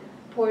what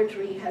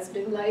poetry has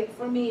been like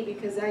for me,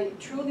 because I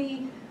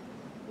truly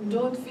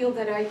don't feel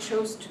that I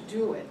chose to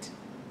do it.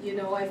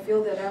 I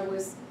feel that I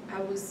was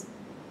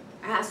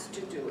asked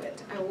to do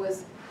it. I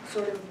was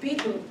sort of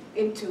beaten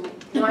into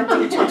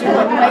wanting to do it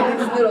by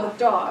this little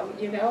dog,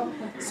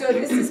 So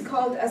this is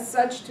called As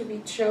Such to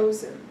Be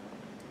Chosen.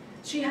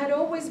 She had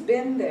always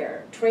been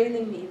there,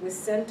 trailing me with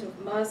scent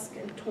of musk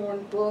and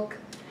torn book.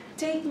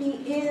 Take me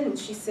in,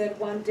 she said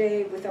one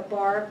day with a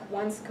bark,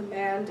 once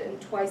command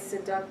and twice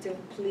seductive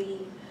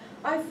plea.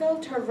 I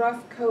felt her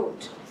rough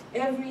coat,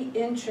 every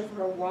inch of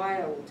her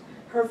wild,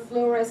 her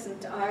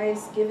fluorescent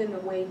eyes giving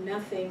away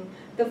nothing,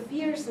 the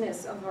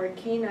fierceness of her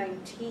canine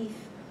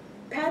teeth.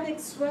 Panic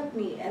swept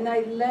me, and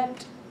I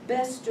leapt,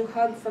 best to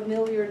hug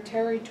familiar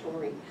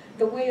territory,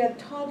 the way a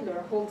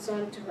toddler holds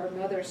on to her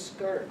mother's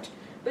skirt.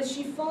 But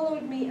she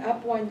followed me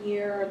up one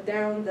year,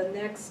 down the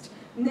next,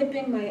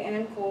 nipping my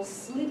ankles,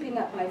 sleeping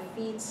at my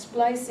feet,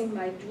 splicing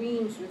my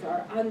dreams with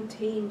our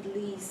untamed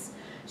lease.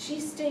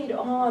 She stayed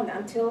on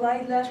until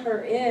I let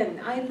her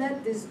in. I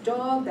let this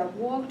dog that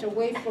walked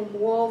away from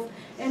wolf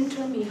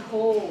enter me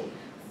whole,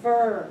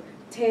 fur,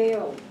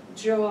 tail,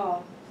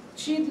 jaw.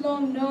 She'd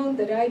long known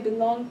that I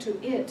belonged to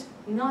it,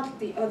 not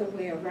the other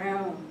way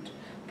around.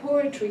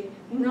 Poetry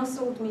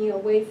nuzzled me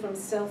away from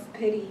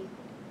self-pity.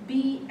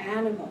 Be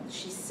animal,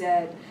 she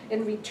said,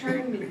 and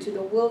return me to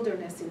the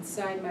wilderness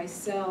inside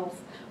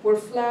myself, where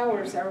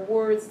flowers are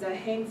words that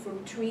hang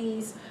from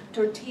trees,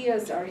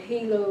 tortillas are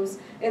halos,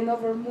 and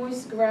over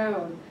moist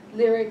ground,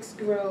 lyrics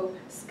grow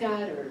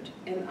scattered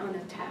and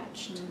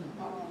unattached.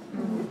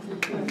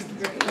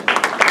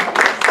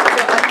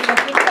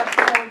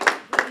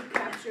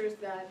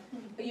 That,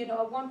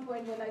 at one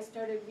point when I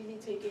started really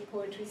taking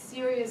poetry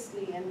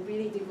seriously and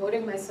really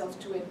devoting myself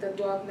to it, the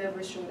dog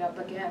never showed up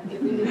again. It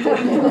really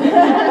didn't.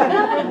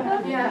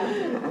 Yeah.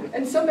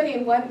 And somebody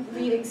in one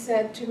reading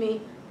said to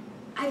me,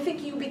 I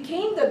think you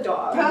became the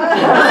dog.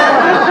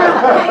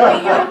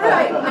 Maybe you're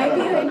right.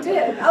 Maybe I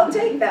did. I'll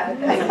take that.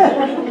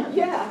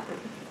 Yeah.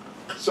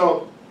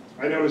 So,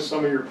 I noticed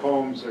some of your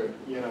poems are,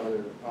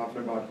 they're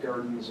often about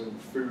gardens and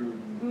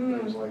food and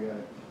things like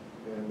that.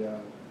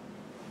 And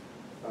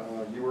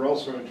you were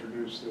also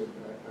introduced that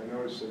I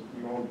noticed that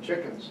you own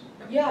chickens.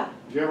 Yeah.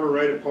 Did you ever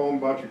write a poem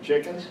about your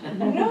chickens?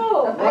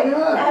 No. Why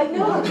not? I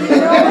know.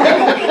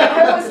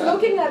 I was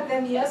looking at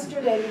them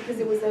yesterday because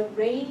it was a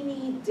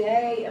rainy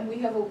day and we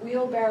have a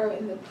wheelbarrow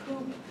in the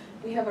coop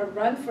we have a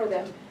run for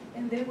them,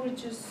 and they were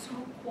just so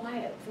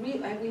quiet. We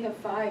have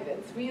 5,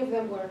 and 3 of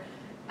them were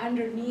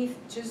underneath,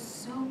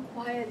 just so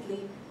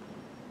quietly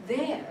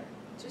there,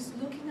 just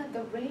looking at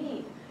the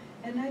rain.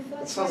 And I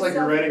thought, It sounds like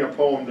you're writing a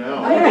poem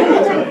now.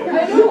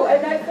 I know,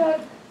 and I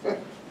thought,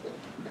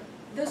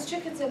 those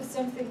chickens have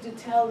something to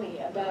tell me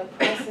about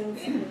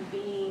presence and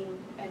being,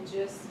 and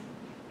just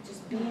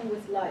being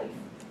with life.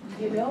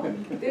 You know,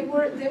 they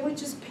were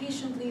just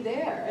patiently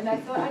there, and I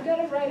thought I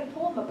gotta write a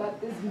poem about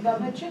this,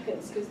 about my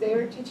chickens, because they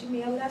were teaching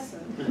me a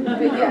lesson.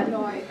 But yeah,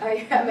 no,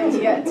 I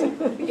haven't yet.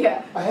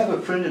 Yeah. I have a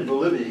friend in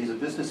Bolivia. He's a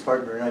business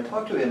partner, and I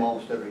talk to him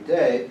almost every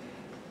day.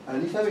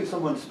 And he's having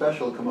someone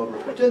special come over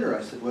for dinner.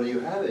 I said, "What are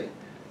you having?"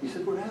 He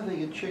said, "We're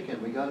having a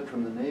chicken. We got it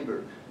from the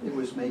neighbor. It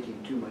was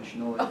making too much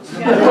noise."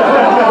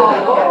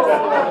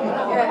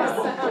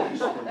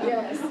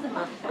 Yes.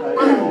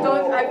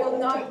 I will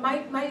not.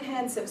 My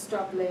hens have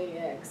stopped laying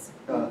eggs.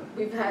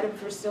 We've had them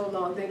for so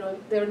long.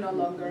 They're no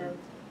longer.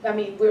 I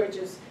mean,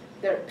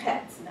 they're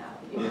pets now.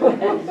 You know?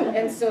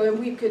 And so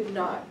we could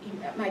not.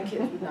 My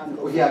kids would not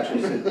go. Well, he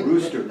actually said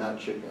rooster, not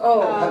chicken.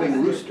 Oh.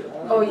 Having rooster.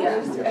 Oh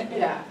yeah.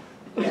 Yeah.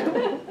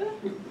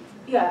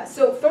 Yeah.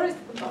 So first,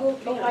 go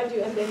behind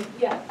you, and then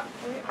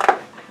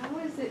How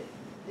is it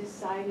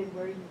decided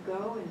where you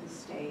go in the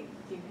state?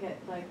 Do you hit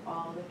like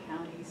all the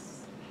counties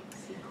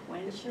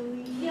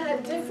sequentially? Yeah,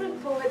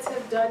 different poets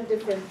have done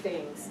different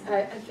things.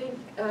 I think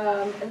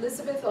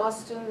Elizabeth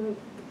Austin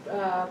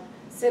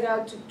set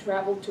out to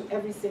travel to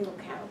every single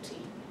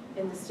county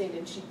in the state,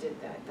 and she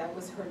did that. That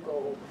was her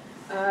goal.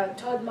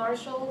 Todd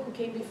Marshall, who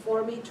came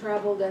before me,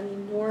 traveled an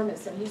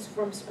enormous, and he's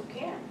from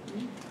Spokane,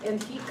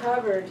 and he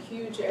covered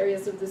huge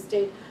areas of the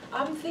state.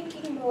 I'm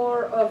thinking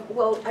more of,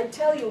 well, I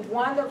tell you,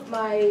 one of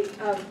my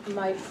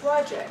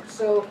projects.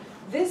 So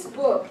this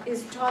book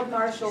is Todd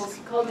Marshall's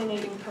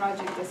culminating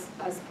project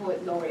as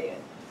poet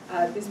laureate.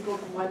 This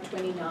book,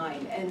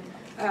 129, and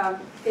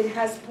it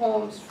has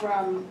poems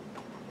from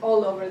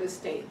all over the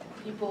state.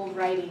 People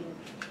writing,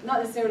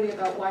 not necessarily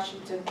about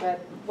Washington, but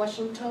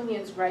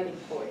Washingtonians writing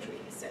poetry,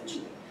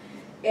 essentially.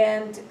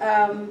 And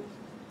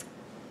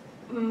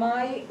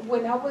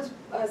when I was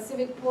a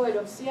civic poet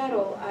of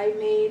Seattle, I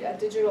made a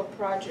digital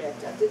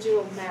project, a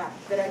digital map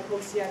that I call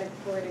Seattle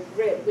Poetic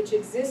Grid, which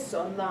exists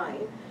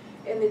online.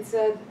 And it's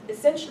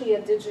essentially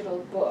a digital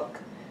book.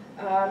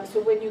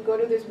 So when you go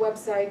to this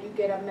website, you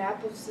get a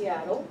map of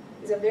Seattle.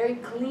 It's a very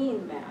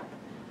clean map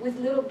with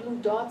little blue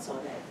dots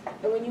on it.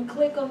 And when you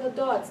click on the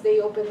dots, they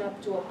open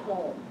up to a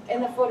poem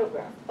and a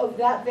photograph of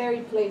that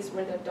very place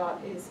where the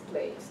dot is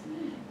placed.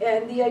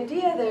 And the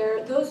idea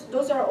there,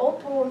 those are all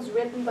poems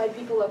written by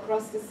people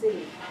across the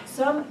city.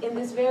 Some in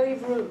this very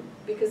room,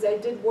 because I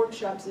did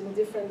workshops in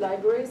different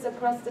libraries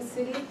across the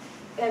city,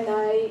 and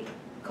I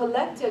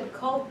collected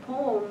cult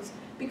poems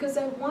because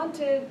I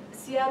wanted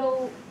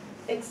Seattle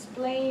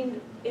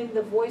explained in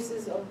the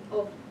voices of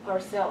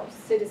ourselves,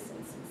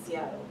 citizens in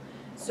Seattle.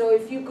 So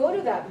if you go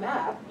to that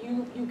map,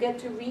 you get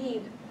to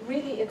read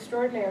really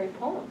extraordinary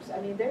poems. I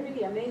mean, they're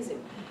really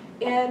amazing.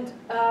 And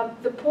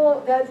the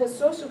poem that was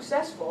so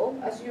successful,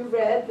 as you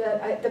read,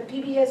 that the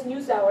PBS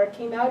NewsHour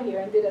came out here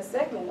and did a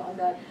segment on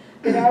that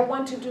I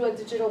want to do a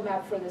digital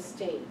map for the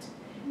state.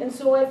 And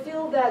so I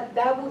feel that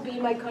that would be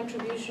my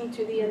contribution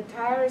to the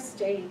entire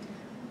state,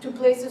 to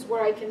places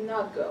where I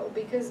cannot go,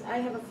 because I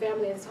have a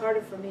family and it's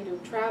harder for me to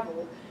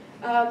travel.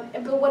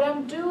 But what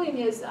I'm doing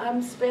is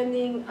I'm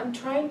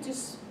trying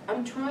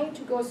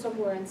to go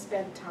somewhere and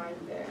spend time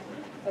there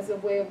as a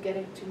way of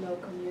getting to know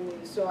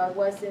community. So I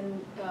was in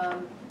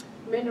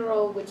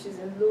Mineral, which is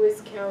in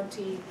Lewis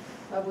County.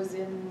 I was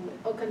in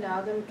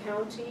Okanagan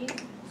County,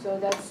 so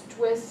that's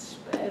Twisp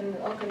and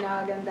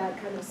Okanagan,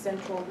 that kind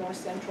of more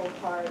central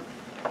part.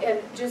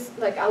 And just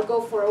like I'll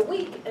go for a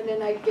week, and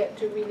then I get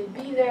to really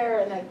be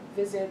there, and I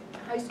visit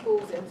high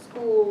schools and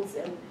schools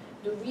and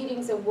do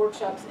readings and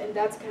workshops, and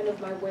that's kind of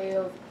my way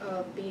of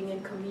being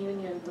in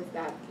communion with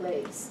that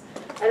place.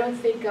 I don't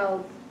think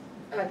I'll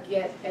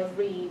get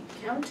every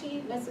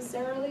county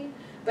necessarily,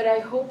 but I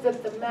hope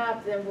that the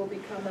map then will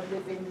become a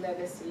living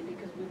legacy,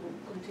 because we will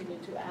continue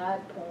to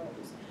add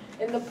poems.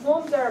 And the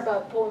poems are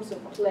about poems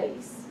of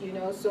place, you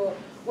know. So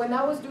when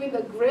I was doing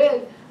the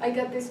grid, I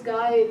got this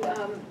guy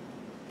in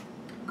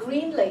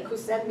Green Lake who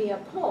sent me a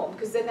poem,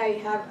 because then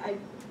I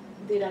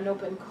did an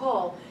open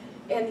call.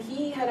 And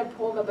he had a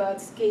poem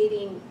about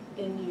skating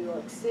in New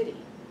York City,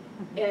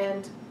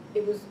 and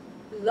it was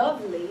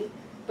lovely.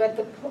 But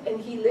and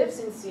he lives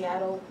in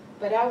Seattle.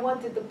 But I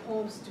wanted the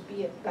poems to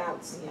be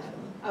about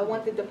Seattle. I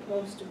wanted the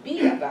poems to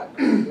be about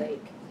Green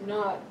Lake,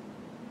 not.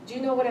 Do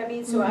you know what I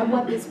mean? So I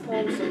want these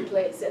poems in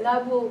place, and I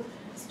will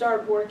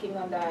start working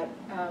on that.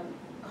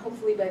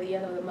 Hopefully by the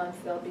end of the month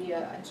there'll be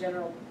a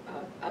general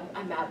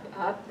a map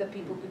up that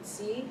people could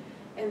see,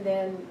 and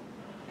then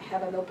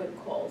have an open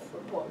call for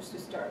poems to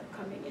start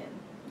coming in.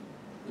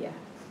 Yeah.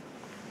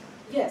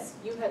 Yes,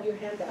 you had your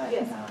hand up.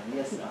 Yes.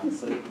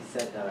 So you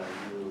said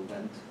you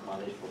went to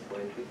college for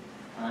poetry,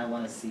 and I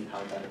want to see how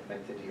that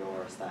affected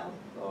your style,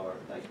 or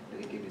like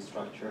did it give you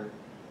structure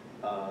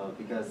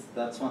because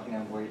that's one thing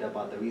I'm worried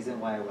about. The reason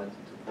why I went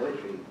into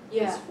poetry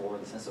Yeah. is for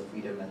the sense of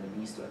freedom and the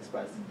means to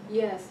express.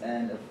 Yes.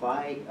 And if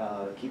I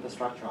keep a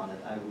structure on it,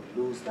 I would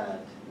lose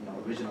that,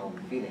 original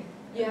feeling,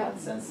 Yeah. that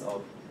sense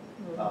of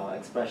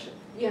expression.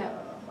 Yeah.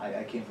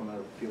 I came from a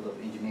field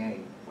of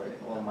engineering where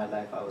all my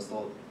life I was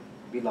told,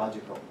 be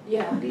logical.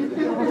 Yeah. Lead with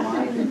your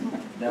mind,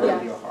 never Yeah.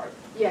 with your heart.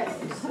 Yes.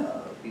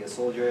 Be a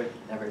soldier,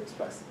 never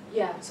express.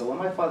 Yeah. So when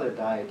my father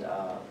died,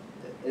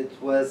 it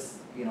was,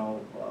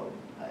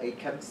 I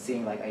kept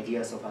seeing like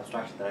ideas of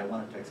abstraction that I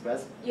wanted to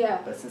express, Yeah.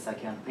 but since I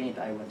can't paint,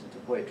 I went into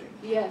poetry.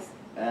 Yes.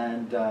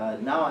 And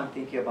now I'm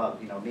thinking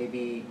about,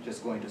 maybe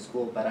just going to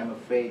school, but I'm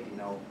afraid,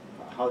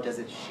 how does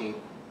it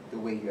shape the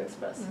way you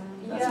express?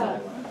 That's what I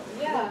want to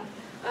know. Yeah.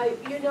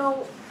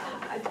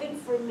 I think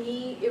for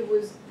me, it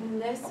was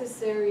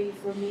necessary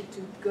for me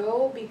to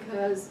go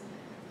because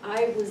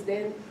I was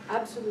then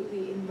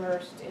absolutely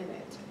immersed in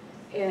it.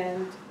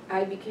 And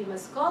I became a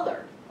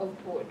scholar of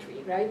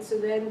poetry, right? So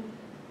then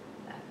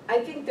I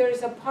think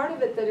there's a part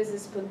of it that is a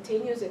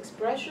spontaneous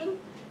expression,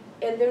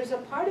 and there's a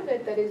part of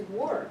it that is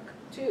work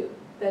too,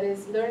 that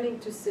is learning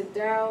to sit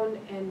down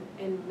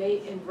and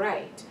make and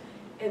write.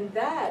 And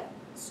that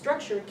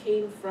structure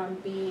came from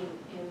being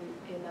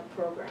in a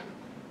program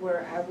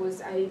where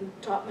I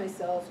taught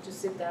myself to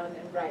sit down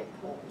and write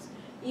poems,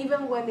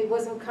 even when it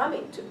wasn't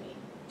coming to me.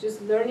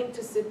 Just learning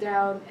to sit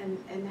down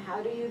and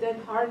how do you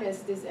then harness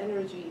this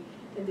energy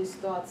and these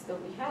thoughts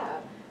that we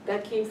have.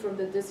 That came from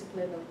the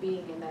discipline of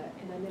being in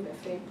an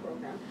MFA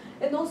program.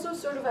 And also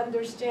sort of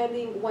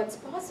understanding what's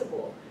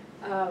possible.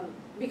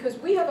 Because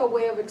we have a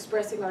way of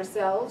expressing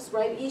ourselves,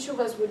 right? Each of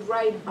us would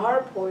write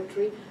our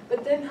poetry,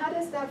 but then how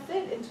does that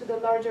fit into the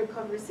larger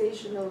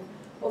conversation of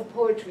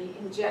poetry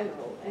in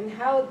general? And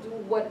how do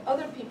what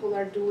other people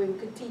are doing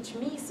could teach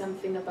me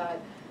something about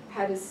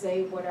how to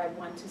say what I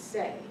want to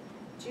say.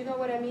 Do you know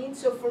what I mean?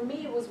 So for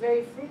me, it was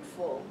very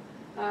fruitful.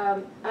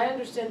 I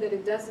understand that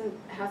it doesn't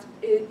have,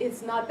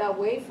 it's not that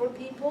way for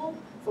people,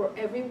 for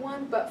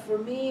everyone, but for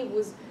me it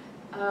was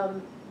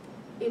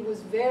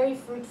very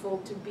fruitful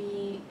to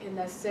be in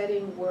a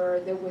setting where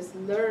there was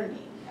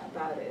learning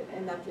about it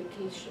and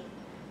application.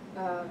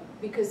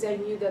 Because I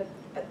knew that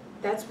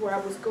that's where I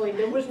was going.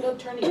 There was no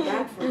turning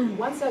back for me.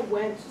 Once I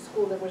went to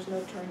school, there was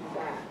no turning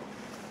back.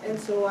 And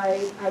so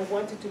I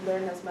wanted to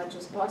learn as much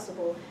as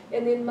possible.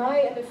 And in my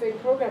MFA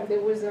program,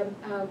 there was a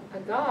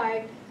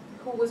guy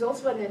who was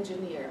also an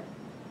engineer.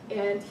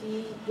 And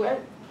he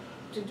went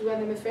to do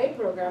an MFA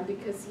program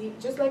because he,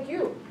 just like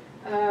you.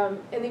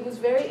 And it was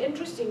very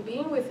interesting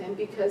being with him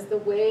because the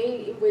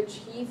way in which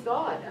he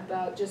thought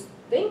about just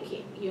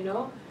thinking,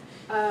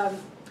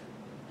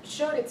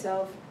 showed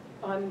itself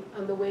on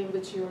the way in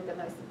which he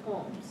organized the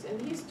poems.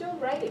 And he's still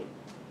writing.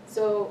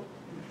 So,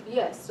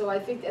 yes, so I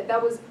think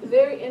that was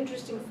very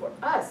interesting for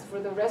us, for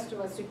the rest of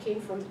us who came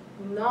from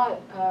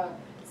not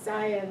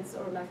science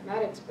or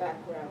mathematics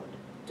background,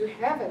 to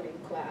have him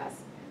in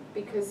class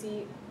because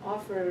he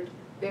offered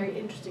very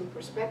interesting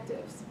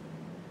perspectives.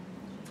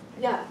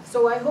 Yeah,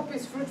 so I hope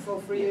it's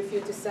fruitful for you if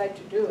you decide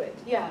to do it.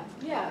 Yeah,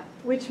 yeah.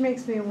 Which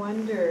makes me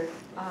wonder,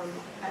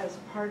 as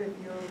part of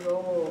your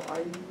role, are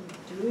you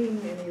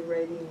doing any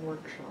writing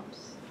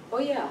workshops? Oh,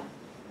 yeah.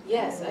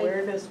 Yes. And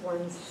where does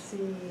one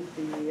see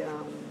the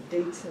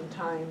dates and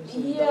times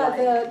and yeah,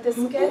 the like? the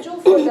schedule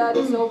for that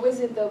is always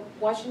in the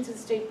Washington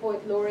State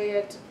Poet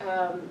Laureate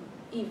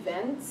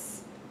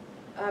events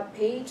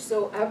page.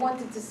 So I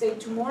wanted to say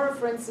tomorrow,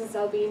 for instance,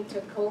 I'll be in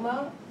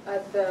Tacoma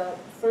at the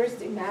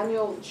First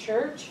Emmanuel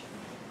Church,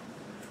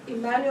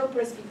 Emmanuel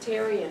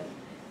Presbyterian.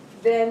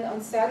 Then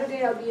on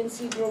Saturday I'll be in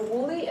Cedro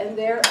Woolley, and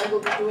there I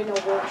will be doing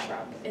a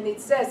workshop. And it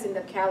says in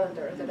the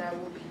calendar that I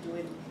will be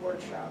doing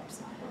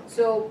workshops.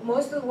 So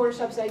most of the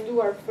workshops I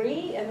do are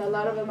free, and a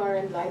lot of them are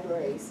in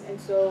libraries. And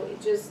so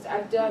it just,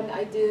 I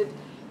did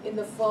in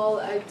the fall,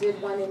 I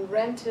did one in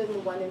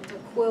Renton, one in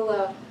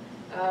Tukwila.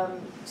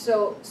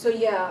 So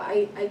yeah,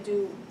 I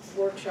do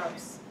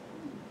workshops.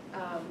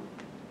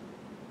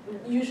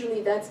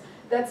 Usually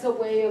that's a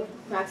way of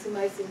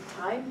maximizing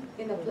time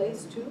in a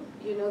place too,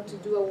 to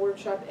do a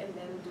workshop and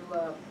then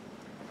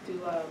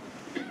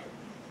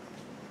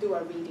do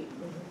a reading.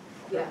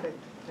 Yeah. Perfect.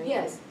 Thank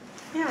Yes.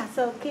 Yeah,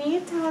 so can you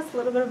tell us a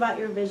little bit about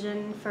your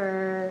vision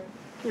for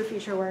your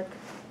future work?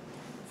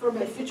 For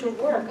my future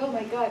work, oh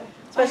my God.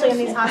 Especially in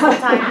these hostile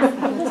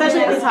times.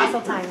 Especially in these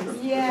hostile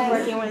times. Yes.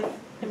 Working with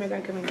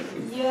immigrant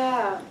communities.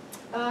 Yeah.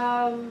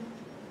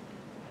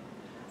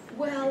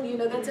 Well,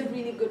 that's a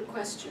really good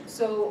question.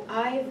 So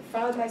I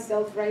found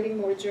myself writing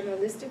more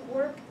journalistic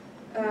work.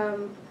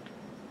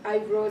 I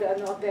wrote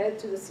an op-ed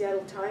to the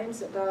Seattle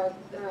Times about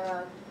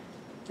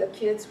the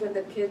kids when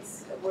the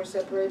kids were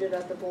separated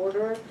at the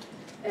border.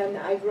 And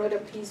I wrote a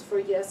piece for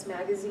Yes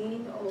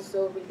Magazine,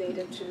 also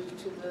related to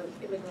the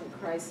immigrant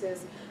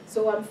crisis.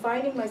 So I'm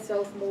finding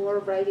myself more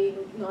writing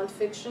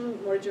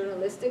nonfiction, more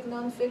journalistic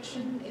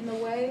nonfiction in a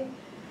way.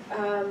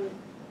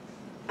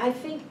 I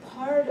think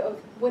part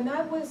of, when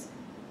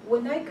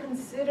I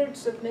considered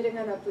submitting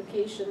an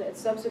application, and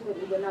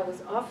subsequently when I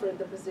was offered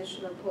the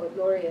position of Poet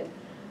Laureate,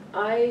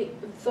 I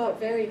thought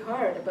very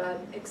hard about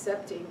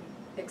accepting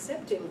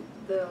accepting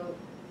the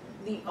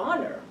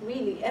honor,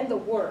 really, and the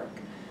work.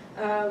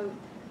 And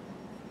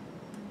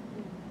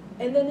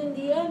then in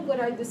the end, what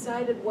I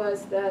decided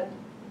was that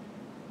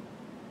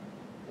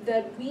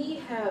we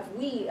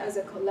as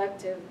a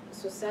collective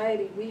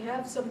society, we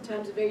have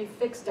sometimes very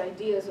fixed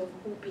ideas of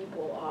who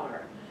people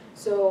are.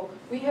 So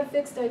we have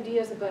fixed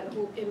ideas about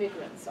who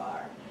immigrants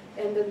are.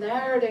 And the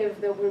narrative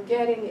that we're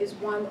getting is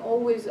one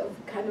always of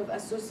kind of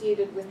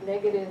associated with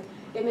negative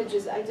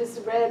images. I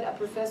just read a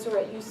professor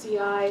at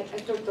UCI,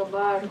 Hector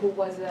Tovar, who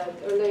was an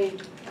early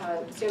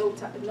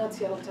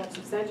Los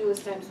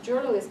Angeles Times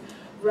journalist,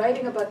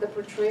 writing about the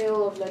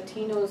portrayal of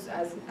Latinos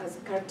as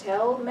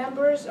cartel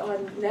members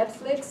on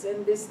Netflix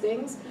and these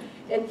things.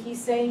 And he's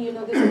saying, you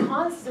know, this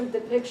constant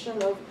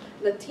depiction of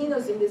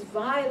Latinos in these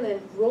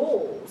violent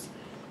roles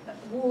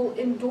who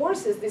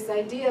endorses this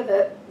idea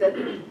that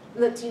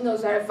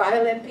Latinos are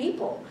violent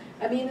people.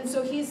 I mean, and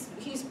so this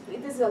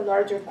is a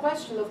larger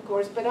question, of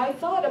course, but I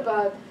thought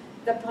about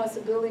the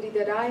possibility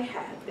that I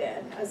had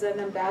then as an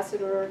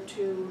ambassador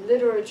to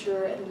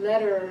literature and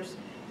letters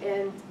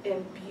and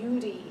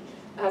beauty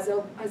as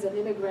an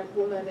immigrant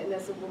woman and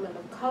as a woman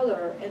of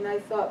color. And I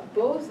thought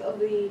both of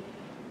the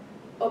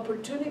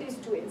opportunities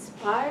to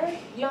inspire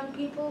young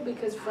people,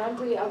 because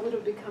frankly, I would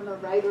have become a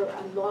writer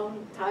a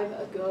long time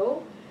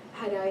ago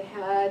had I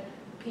had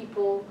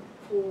people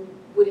who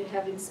would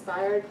have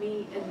inspired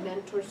me and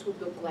mentors who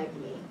look like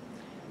me.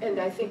 And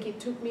I think it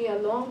took me a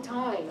long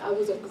time. I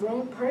was a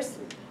grown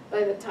person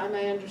by the time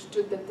I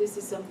understood that this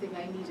is something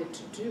I needed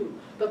to do.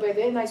 But by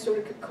then I sort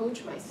of could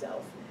coach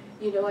myself.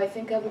 You know, I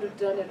think I would have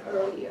done it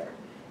earlier.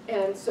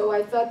 And so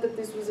I thought that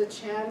this was a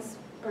chance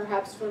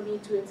perhaps for me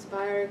to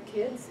inspire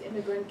kids,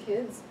 immigrant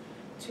kids,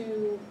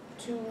 to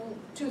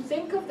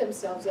think of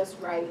themselves as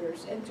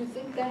writers and to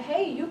think that,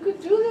 hey, you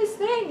could do this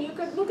thing, you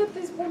could look at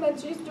this woman,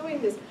 she's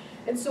doing this.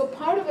 And so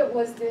part of it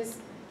was this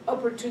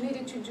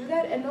opportunity to do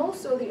that, and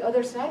also the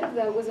other side of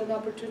that was an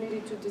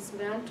opportunity to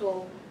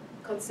dismantle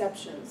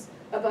conceptions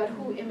about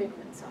who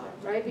immigrants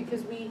are, right?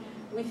 Because we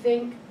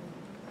think,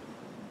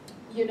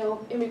 you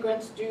know,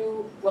 immigrants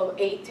do, well,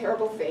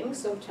 terrible things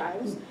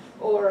sometimes,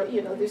 or,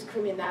 you know, this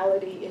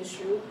criminality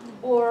issue,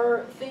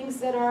 or things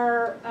that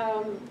are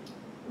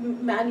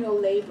manual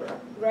labor,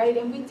 right?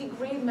 And we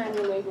degrade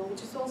manual labor,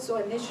 which is also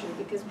an issue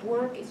because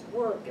work is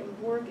work and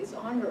work is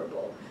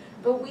honorable.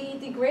 But we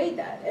degrade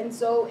that. And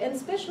so, and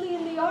especially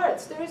in the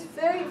arts, there is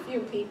very few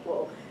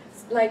people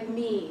like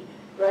me,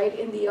 right,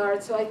 in the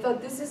arts. So I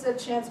thought this is a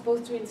chance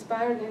both to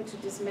inspire and to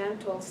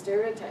dismantle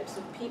stereotypes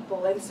of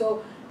people. And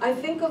so I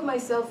think of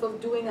myself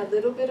of doing a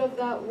little bit of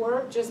that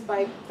work just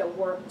by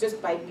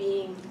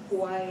being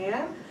who I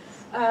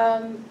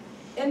am.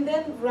 And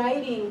then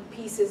writing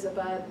pieces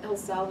about El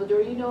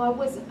Salvador. You know, I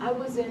was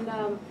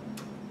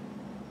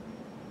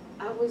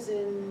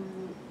in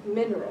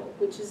Mineral,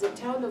 which is a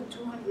town of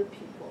 200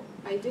 people.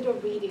 I did a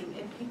reading,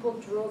 and people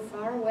drove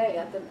far away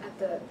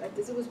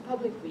it was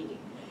public reading.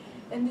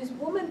 And this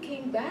woman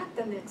came back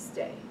the next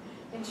day,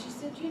 and she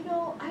said, you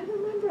know, I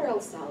remember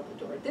El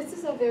Salvador. This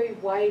is a very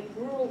white,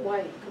 rural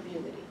white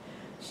community.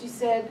 She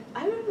said,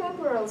 I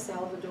remember El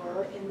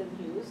Salvador in the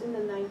news in the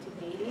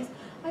 1980s.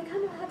 I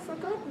kind of had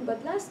forgotten,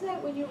 but last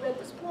night when you read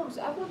those poems,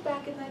 I went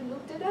back and I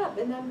looked it up,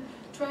 and I'm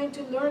trying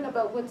to learn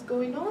about what's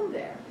going on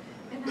there.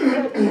 And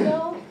I thought, you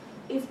know,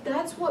 if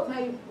that's what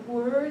my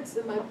words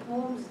and my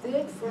poems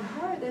did for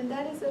her, then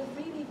that is a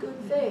really good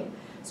thing.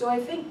 So I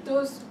think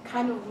those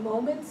kind of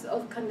moments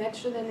of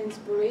connection and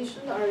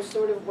inspiration are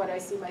sort of what I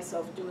see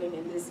myself doing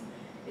in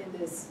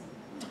this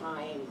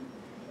time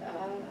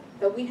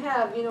that we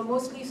have, you know,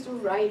 mostly through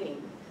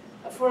writing.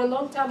 For a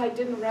long time I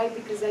didn't write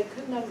because I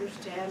couldn't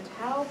understand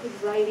how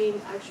could writing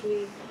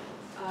actually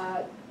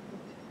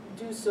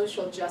do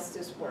social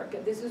justice work.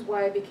 And this is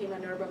why I became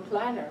an urban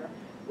planner.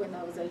 When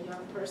I was a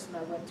young person,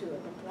 I went to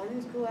urban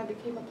planning school, I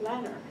became a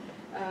planner.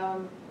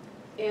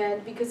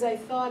 And because I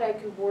thought I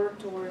could work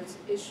towards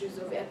issues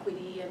of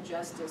equity and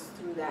justice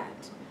through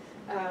that.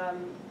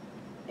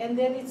 And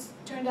then it's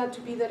turned out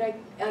to be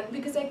that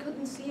because I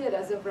couldn't see it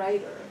as a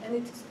writer, and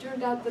it's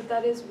turned out that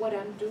that is what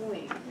I'm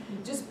doing,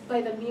 just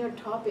by the mere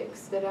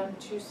topics that I'm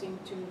choosing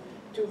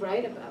to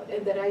write about,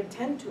 and that I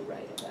tend to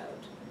write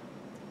about.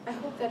 I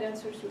hope that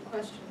answers your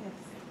question. Yes,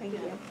 thank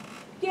you.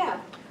 Yeah.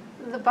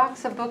 The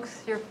box of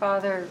books your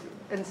father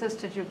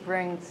insisted you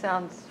bring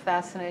sounds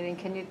fascinating.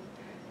 Can you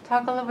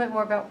talk a little bit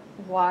more about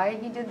why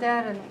he did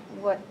that and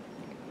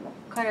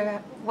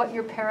what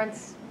your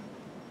parents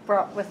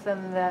brought with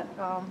them that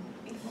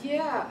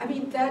Yeah, I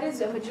mean, that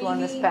is a put you on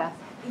this path?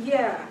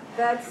 Yeah,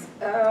 that's,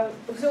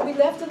 so we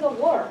left in the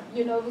war,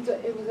 you know,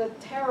 it was a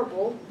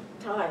terrible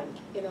time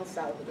in El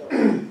Salvador.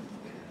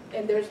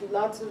 And there's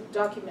lots of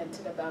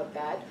documented about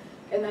that.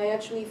 And I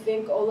actually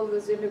think all of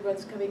those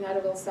immigrants coming out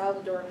of El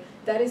Salvador,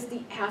 that is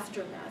the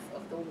aftermath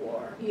of the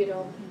war. You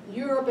know,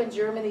 Europe and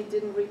Germany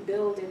didn't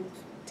rebuild in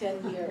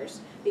 10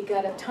 years. They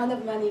got a ton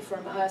of money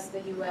from us,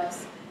 the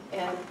US,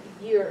 and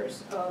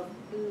years of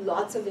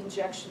lots of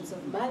injections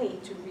of money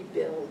to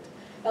rebuild.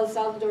 El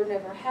Salvador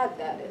never had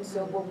that. And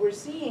so what we're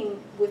seeing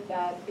with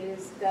that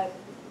is that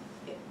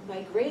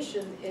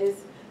migration is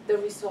the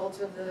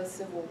result of the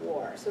Civil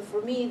War. So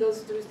for me,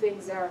 those two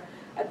things are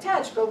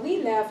attached, but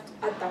we left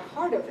at the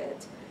heart of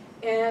it.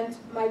 And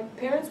my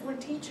parents were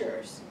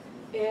teachers,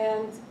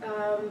 and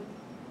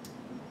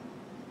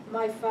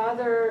my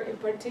father in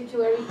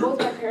particular, both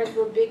my parents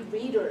were big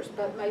readers,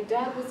 but my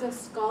dad was a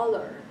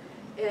scholar.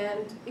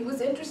 And it was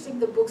interesting,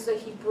 the books that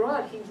he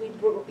brought,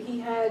 he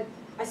had,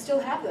 I still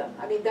have them.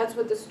 I mean, that's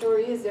what the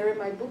story is, they're in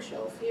my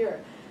bookshelf here.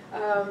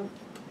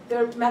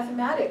 They're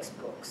mathematics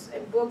books,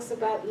 and books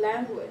about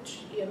language,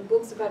 and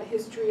books about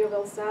history of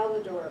El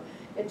Salvador,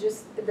 and just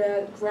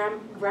the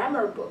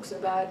grammar books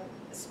about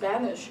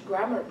Spanish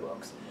grammar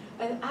books.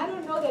 And I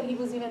don't know that he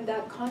was even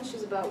that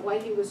conscious about why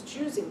he was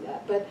choosing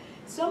that, but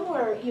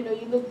somewhere, you know,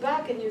 you look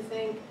back and you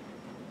think,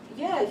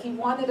 yeah, he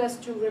wanted us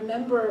to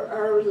remember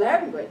our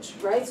language,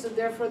 right? So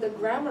therefore the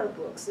grammar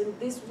books, and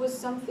this was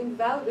something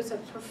valuable, it was a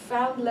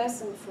profound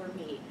lesson for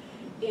me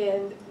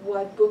in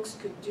what books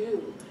could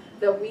do,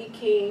 that we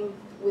came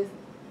with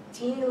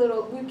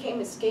we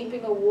came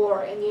escaping a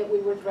war, and yet we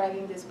were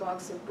dragging this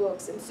box of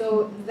books. And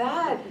so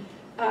that,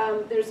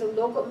 there's a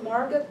local,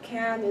 Margaret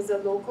Can is a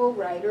local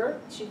writer.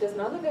 She does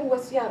not live in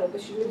West Seattle, but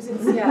she lives in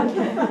Seattle.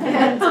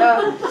 And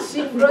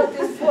she wrote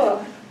this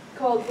book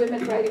called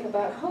Women Writing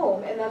About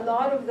Home. And a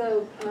lot of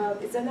the,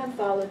 it's an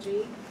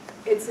anthology.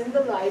 It's in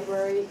the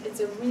library.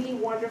 It's a really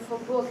wonderful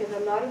book. And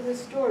a lot of the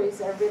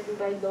stories are written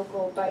by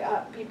local,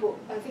 people.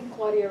 I think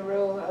Claudia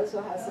Rowe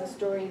also has a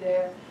story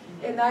there.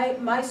 And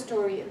my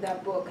story in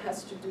that book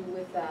has to do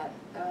with that,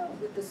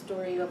 with the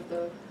story of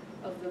the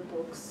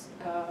books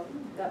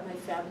that my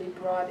family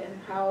brought, and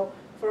how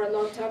for a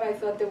long time I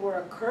thought they were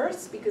a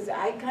curse, because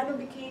I kind of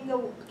became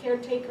the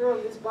caretaker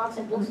of this box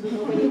of books that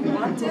nobody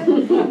wanted,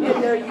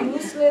 and they're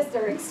useless,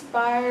 they're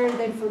expired,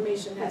 the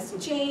information has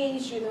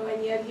changed, you know,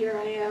 and yet here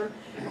I am.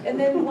 And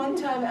then one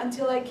time,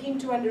 until I came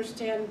to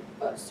understand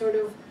sort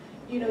of,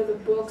 you know, the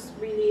books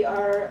really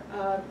are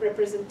a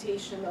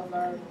representation of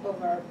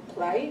our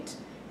plight,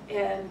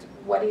 and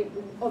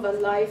of a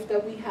life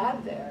that we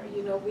had there.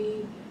 You know,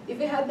 if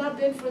it had not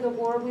been for the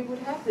war, we would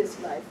have this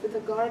life with a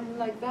garden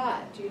like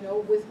that, you know,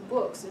 with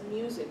books and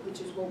music,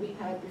 which is what we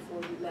had before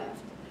we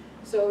left.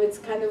 So it's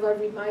kind of a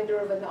reminder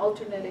of an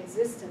alternate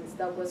existence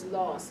that was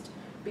lost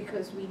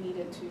because we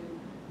needed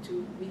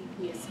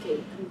we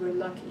escaped. We were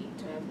lucky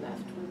to have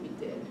left when we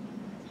did.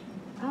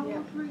 How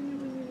old were you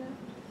when you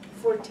left?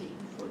 14.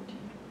 14.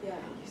 Yeah.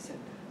 You said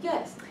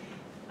Yes.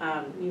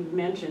 you've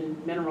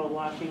mentioned Mineral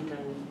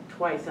Washington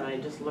twice, and I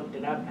just looked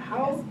it up.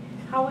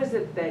 How is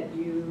it that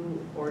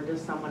you, or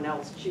does someone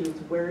else choose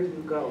where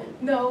you go?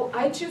 No,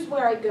 I choose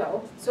where I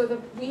go.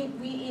 So we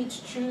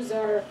each choose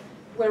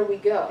where we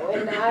go.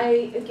 And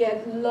I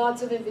get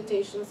lots of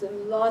invitations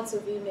and lots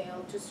of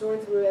email to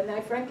sort through, and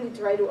I frankly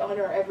try to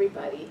honor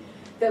everybody.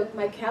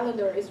 My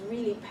calendar is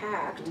really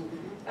packed.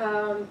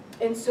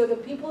 And so the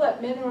people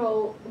at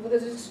Mineral,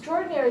 the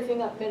extraordinary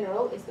thing at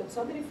Mineral is that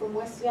somebody from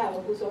West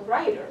Seattle, who's a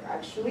writer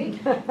actually,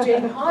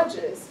 Jane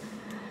Hodges,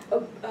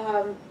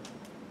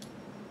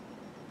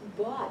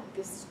 bought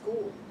this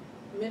school,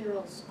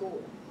 Mineral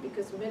School,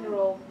 because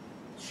Mineral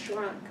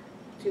shrunk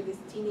to this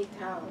teeny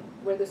town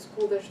where there's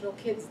no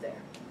kids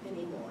there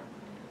anymore.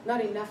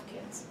 Not enough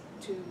kids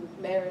to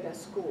merit a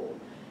school.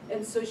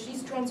 And so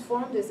she's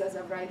transformed this as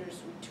a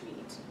writer's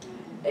retreat.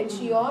 And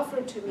she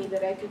offered to me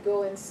that I could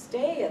go and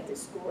stay at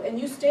this school. And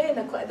you stay in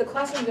the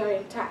classrooms are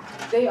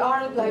intact. They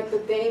are like the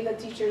day the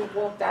teacher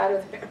walked out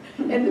of there.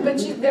 But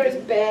there's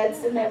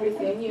beds and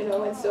everything, you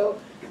know. And so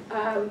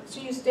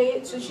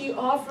so she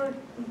offered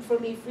for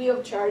me free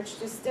of charge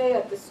to stay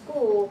at the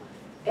school,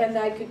 and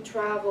I could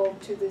travel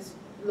to these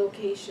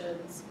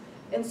locations.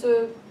 And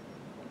so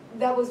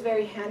that was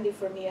very handy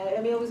for me. I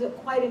mean, it was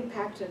quite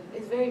impacted.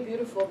 It's very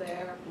beautiful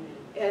there.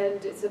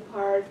 And it's a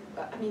part,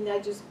 I mean, I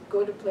just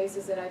go to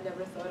places that I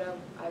never thought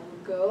I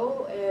would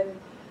go, and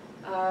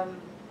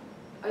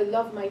I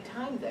love my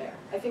time there.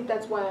 I think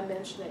that's why I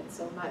mention it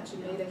so much. It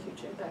made a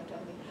huge impact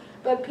on me.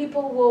 But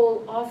people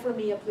will offer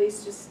me a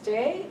place to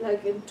stay,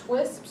 like in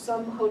Twisp,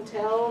 some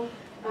hotel.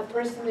 A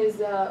person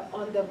is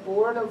on the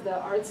board of the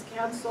Arts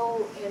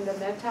Council in the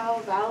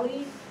Methow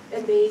Valley,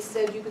 and they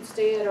said you could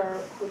stay at our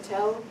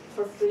hotel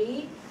for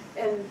free.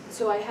 And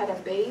so I had a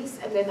base,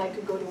 and then I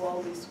could go to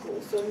all these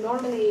schools. So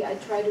normally I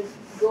try to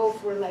go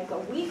for like a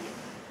week.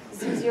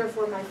 It's easier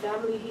for my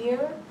family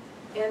here,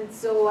 and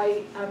so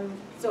I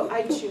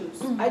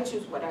choose. I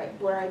choose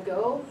where I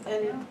go,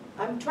 and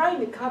I'm trying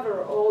to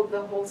cover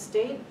the whole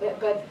state,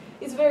 but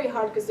it's very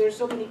hard because there's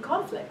so many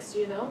conflicts.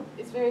 You know,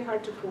 it's very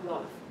hard to pull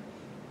off.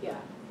 Yeah.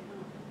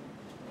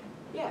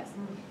 Yes.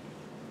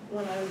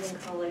 When I was in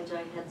college,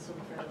 I had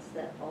some friends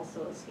that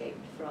also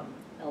escaped from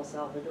El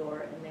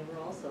Salvador, and they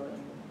were also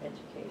in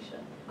education.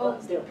 Oh,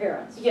 their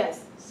parents.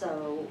 Yes.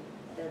 So.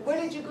 Where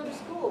did you go to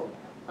school?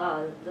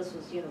 This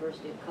was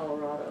University of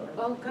Colorado in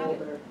got it.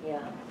 Boulder.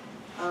 Yeah.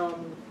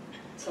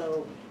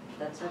 So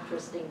that's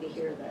interesting to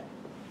hear that,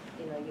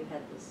 you know, you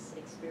had this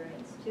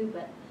experience too.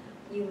 But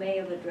you may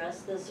have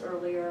addressed this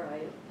earlier.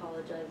 I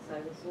apologize, I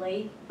was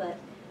late. But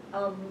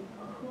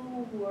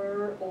who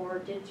were, or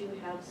did you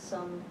have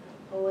some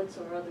poets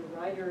or other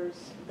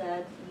writers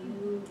that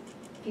you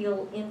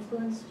feel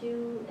influenced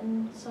you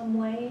in some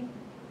way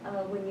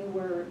when you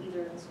were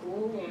either in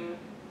school or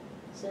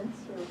since?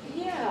 Or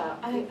Yeah,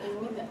 I mean,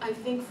 I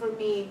think for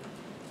me,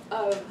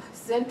 a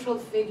central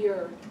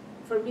figure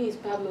for me is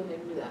Pablo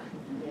Neruda.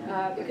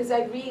 Because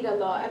I read a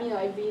lot, I mean,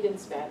 I read in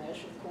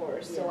Spanish, of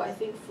course, so I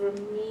think for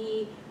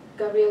me,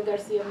 Gabriel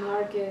Garcia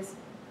Marquez,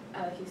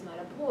 he's not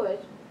a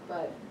poet,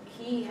 but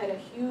he had a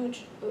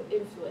huge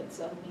influence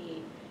on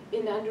me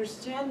in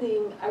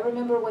understanding. I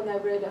remember when I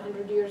read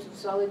 100 Years of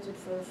Solitude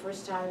for the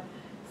first time,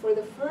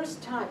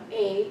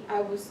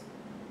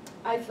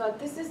 I thought,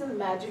 this isn't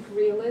magic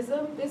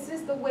realism, this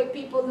is the way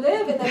people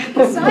live in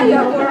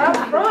Visaya, where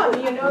I'm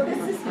from, you know,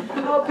 this is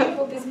how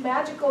people, this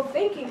magical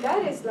thinking,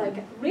 that is like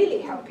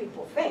really how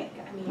people think.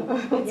 I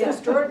mean, it's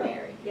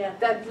extraordinary. Yeah.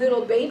 That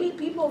little baby,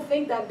 people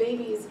think that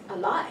baby is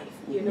alive,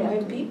 you know,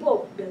 and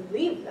people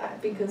believe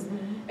that because,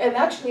 and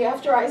actually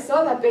after I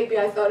saw that baby,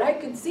 I thought I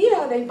could see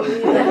how they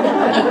believe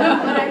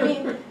that. But I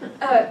mean,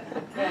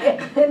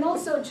 and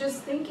also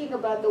just thinking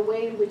about the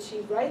way in which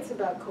he writes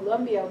about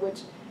Colombia,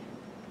 which,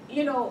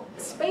 you know,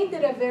 Spain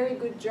did a very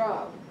good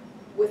job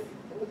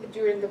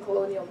during the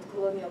colonial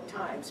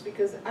times,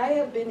 because I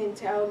have been in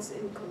towns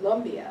in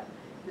Colombia,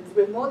 the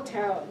remote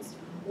towns,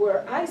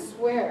 where I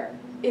swear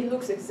it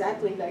looks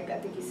exactly like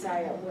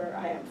Atiquizaya, where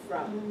I am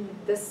from.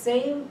 The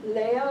same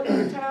layout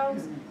of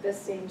towns, the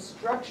same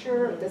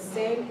structure, the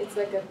same, it's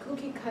like a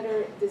cookie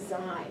cutter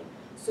design.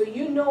 So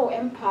you know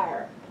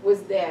empire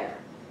was there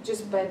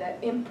just by that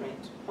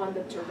imprint on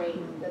the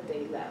terrain that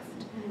they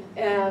left.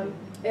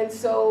 And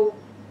so,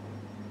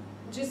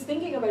 just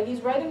thinking about it,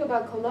 he's writing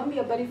about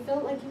Colombia, but it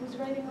felt like he was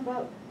writing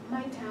about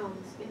my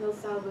towns in El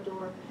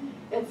Salvador.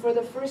 And for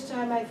the first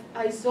time,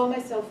 I saw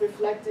myself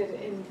reflected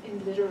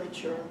in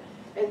literature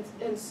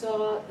and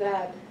saw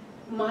that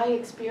my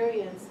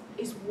experience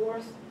is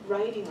worth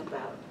writing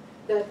about.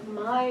 That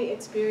my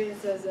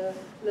experience as a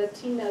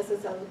Latina, as a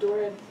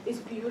Salvadoran, is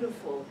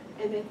beautiful,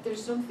 and that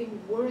there's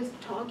something worth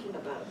talking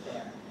about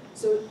there.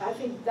 So I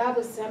think that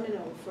was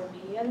seminal for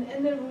me, and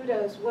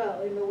Neruda as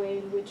well, in the way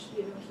in which,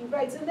 you know, he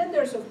writes. And then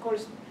there's, of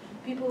course,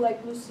 people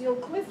like Lucille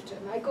Clifton.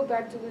 I go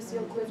back to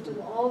Lucille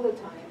Clifton all the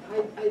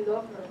time. I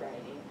love her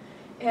writing.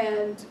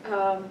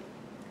 And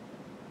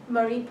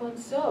Marie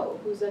Ponceau,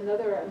 who's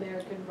another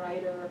American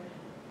writer.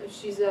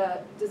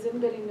 Does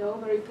anybody know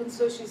Marie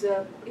Ponceau? She's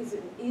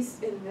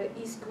in the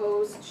East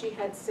Coast. She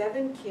had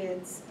 7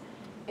 kids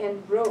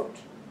and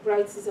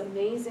writes this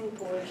amazing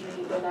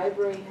poetry. The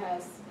library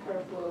has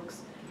her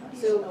books.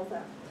 So,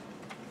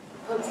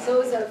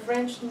 Ponceau is a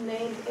French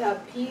name,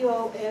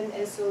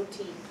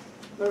 P-O-N-S-O-T,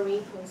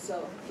 Marie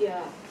Ponceau,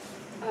 yeah.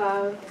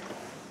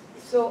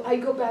 So I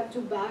go back to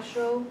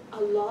Basho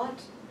a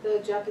lot, the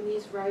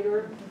Japanese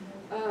writer.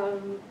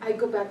 I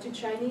go back to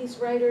Chinese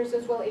writers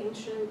as well,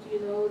 ancient, you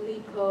know,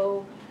 Li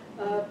Po.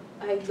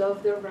 I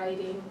love their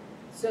writing.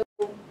 So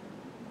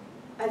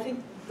I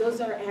think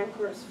those are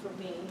anchors for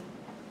me,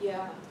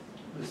 yeah.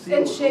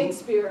 And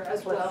Shakespeare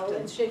as well,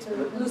 and Shakespeare,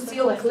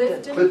 Lucille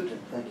Clifton. Clifton,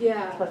 thank you.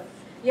 Yeah,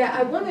 yeah.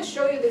 I want to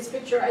show you this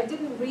picture. I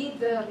didn't read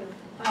the.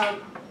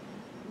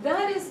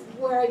 That is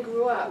where I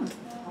grew up.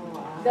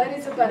 That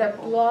is about a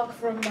block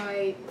from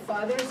my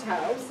father's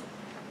house,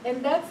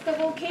 and that's the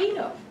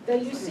volcano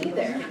that you see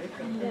there.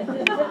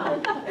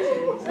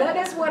 That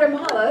is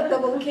Guatemala. The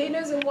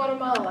volcanoes in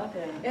Guatemala,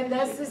 and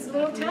that's this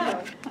little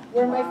town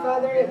where my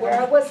father, where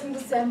I was in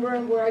December,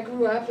 and where I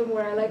grew up, and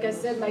where, like I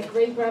said, my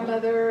great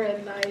grandmother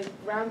and my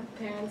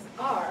grandparents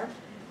are.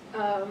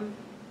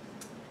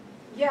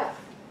 Yeah.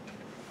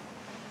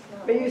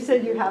 But you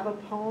said you have a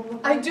poem?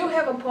 I do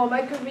have a poem.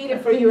 I could read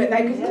it for you, and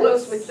I could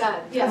close with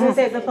that. Does it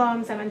say the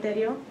poem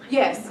Cementerio?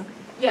 Yes.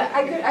 Yeah,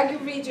 I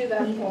could read you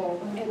that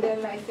poem, and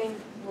then I think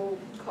we'll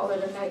call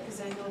it a night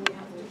because I know we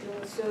have to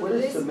go. So What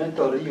does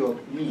cementerio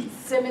mean?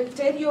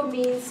 Cementerio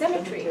means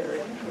cemetery.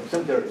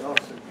 Cemetery, oh,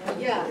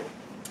 Yeah.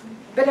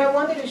 But I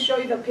wanted to show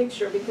you the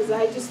picture because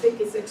I just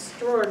think it's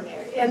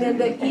extraordinary. And in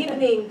the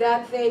evening,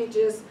 that thing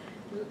just,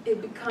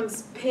 it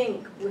becomes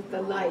pink with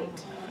the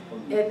light.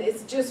 And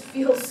it just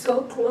feels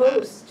so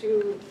close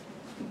to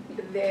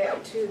there,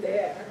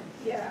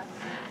 yeah.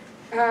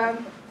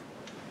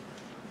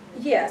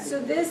 Yeah, so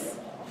this,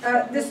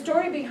 the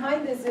story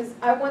behind this is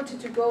I wanted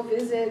to go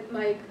visit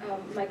my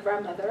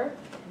grandmother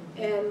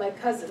and my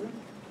cousin,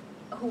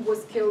 who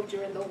was killed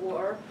during the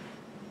war,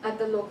 at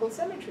the local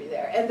cemetery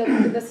there. And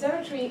the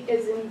cemetery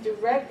is in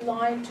direct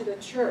line to the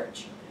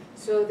church.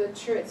 So the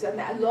church, and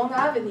that long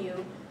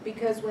avenue,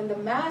 because when the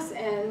mass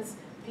ends,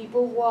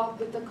 people walk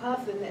with the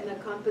coffin and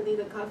accompany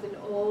the coffin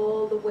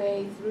all the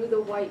way through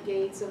the white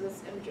gates of the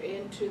cemetery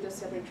into the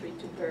cemetery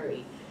to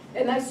bury.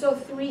 And I saw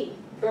three,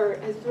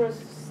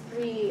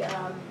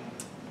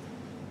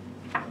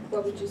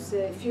 what would you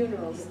say,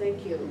 funerals,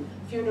 thank you,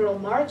 funeral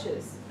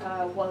marches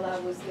while I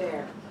was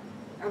there,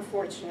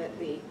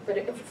 unfortunately.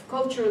 But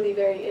culturally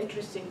very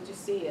interesting to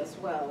see as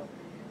well.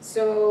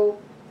 So,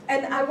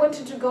 and I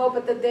wanted to go,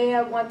 but the day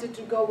I wanted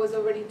to go was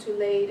already too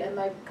late, and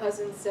my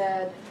cousin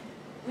said,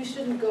 we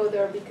shouldn't go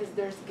there because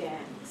there's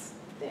gangs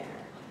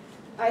there.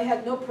 I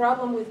had no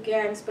problem with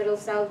gangs, but El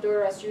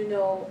Salvador, as you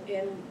know,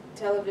 in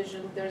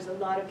television, there's a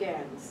lot of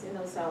gangs in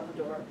El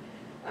Salvador,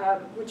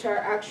 which are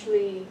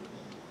actually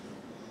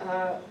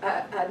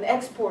an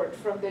export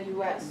from the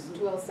US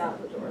to El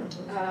Salvador.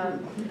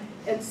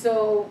 And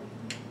so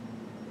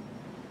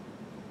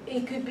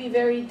it could be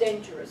very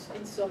dangerous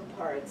in some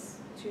parts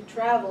to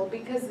travel,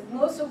 because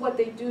most of what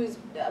they do is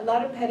a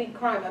lot of petty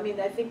crime. I mean,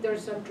 I think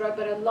there's some drug,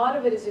 but a lot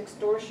of it is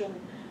extortion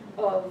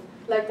of,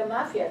 like the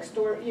mafia,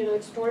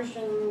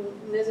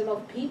 extortionism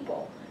of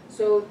people.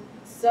 So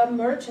some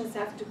merchants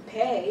have to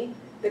pay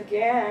the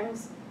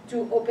gangs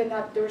to open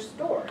up their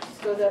stores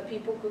so that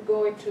people could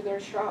go into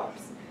their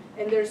shops.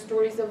 And there's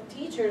stories of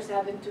teachers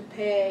having to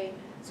pay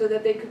so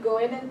that they could go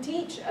in and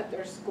teach at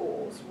their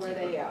schools where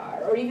they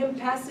are, or even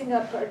passing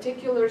a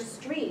particular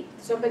street.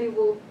 Somebody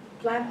will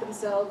plant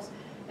themselves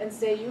and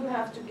say, you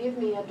have to give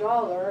me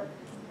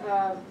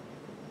 $1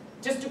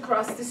 just to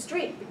cross the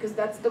street, because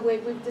that's the way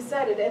we've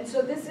decided. And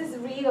so this is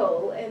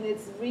real, and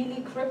it's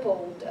really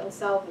crippled El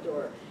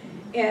Salvador.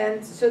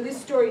 And so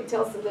this story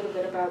tells a little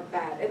bit about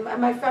that. And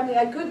my family,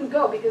 I couldn't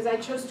go because I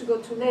chose to go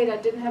too late. I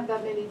didn't have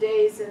that many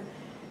days, and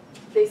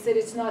they said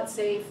it's not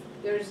safe.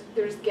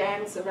 There's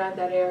gangs around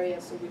that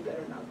area, so we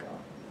better not go.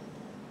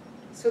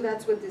 So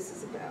that's what this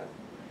is about.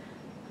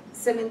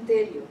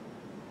 Cementerio.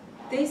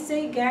 They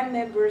say gang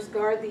members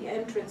guard the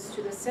entrance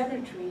to the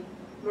cemetery,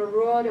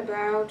 maraud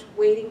about,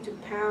 waiting to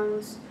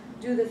pounce,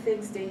 do the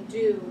things they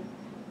do.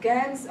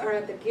 Gangs are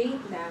at the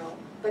gate now,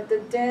 but the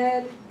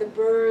dead, the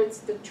birds,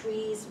 the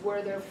trees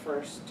were there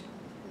first.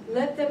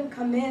 Let them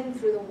come in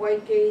through the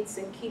white gates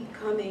and keep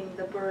coming,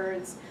 the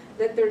birds.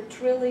 Let their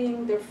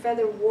trilling, their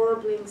feather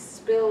warbling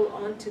spill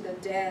onto the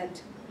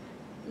dead.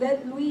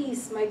 Let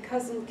Luis, my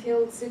cousin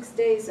killed 6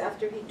 days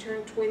after he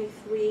turned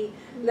 23,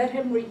 let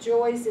him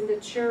rejoice in the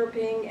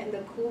chirping and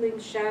the cooling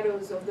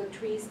shadows of the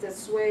trees that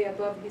sway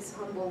above his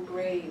humble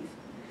grave.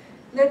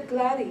 Let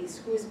Gladys,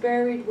 who is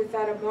buried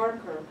without a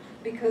marker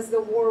because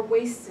the war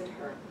wasted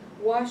her,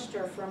 washed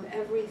her from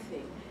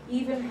everything,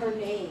 even her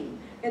name,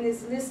 and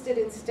is listed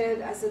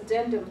instead as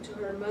addendum to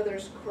her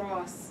mother's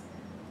cross.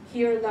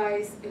 Here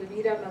lies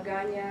Elvira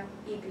Magaña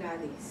y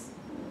Gladys.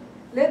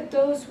 Let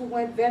those who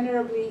went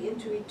venerably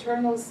into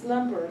eternal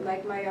slumber,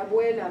 like my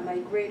abuela, my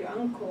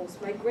great-uncles,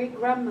 my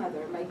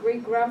great-grandmother, my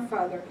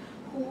great-grandfather,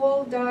 who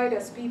all died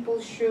as people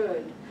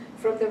should,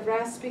 from the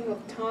rasping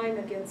of time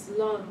against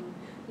lung,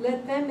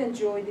 let them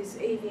enjoy this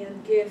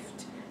avian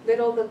gift.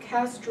 Let all the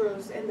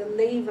Castros and the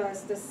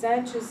Leyvas, the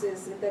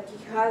Sanchezes and the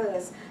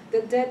Quijadas,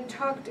 the dead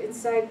tucked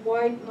inside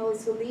white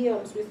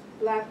mausoleums with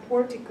black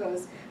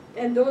porticos,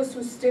 and those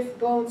whose stiff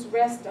bones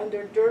rest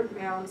under dirt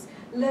mounds,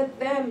 let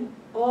them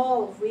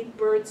all read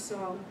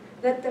birdsong.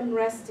 Let them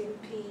rest in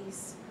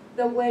peace,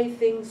 the way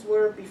things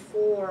were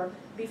before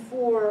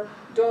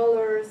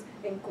dollars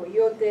and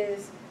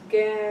coyotes,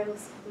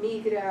 gangs,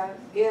 migra,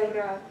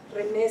 guerra,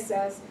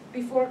 remesas,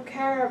 before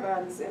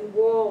caravans and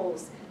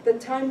walls, the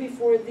time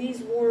before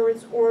these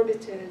words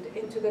orbited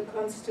into the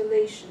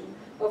constellation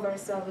of our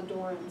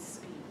Salvadoran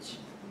speech.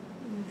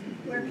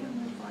 Where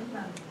can we find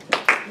that?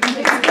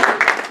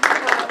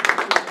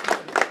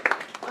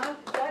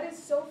 That is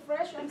so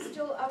fresh. I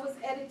was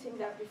editing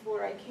that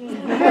before I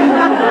came.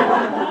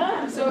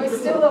 So it's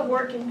still a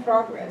work in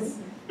progress.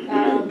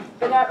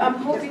 But I'm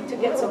hoping to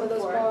get some of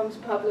those poems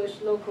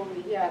published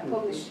locally. Yeah,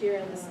 published here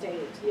in the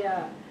state.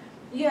 Yeah.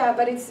 Yeah,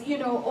 but it's, you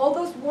know, all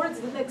those words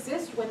didn't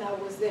exist when I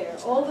was there.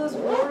 All those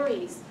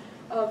worries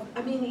of,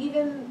 I mean,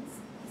 even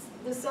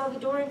the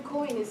Salvadoran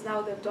coin is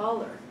now the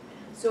dollar.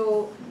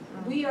 So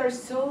we are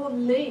so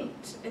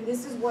linked, and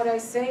this is what I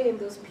say in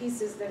those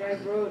pieces that I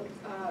wrote,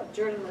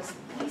 journalist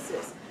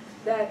pieces,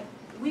 that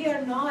we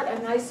are not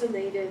an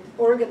isolated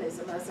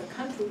organism as a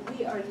country.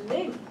 We are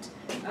linked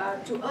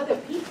to other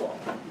people.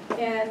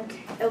 And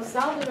El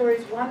Salvador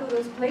is one of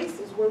those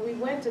places where we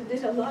went and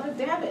did a lot of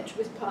damage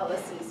with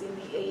policies in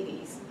the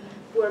 80s,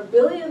 where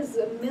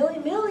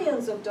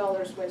millions of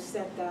dollars were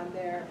sent down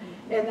there.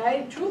 And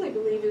I truly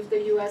believe if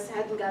the US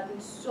hadn't gotten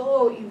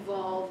so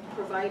involved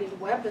providing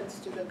weapons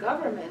to the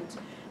government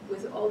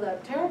with all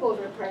that terrible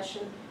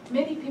repression,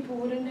 many people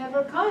would have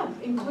never come,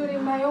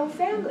 including my own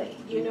family.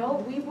 You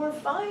know, we were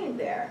fine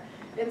there.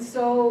 And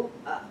so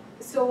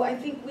I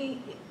think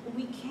we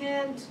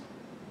can't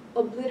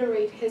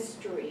obliterate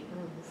history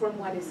from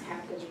what is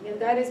happening. And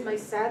that is my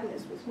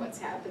sadness with what's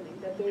happening,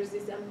 that there's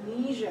this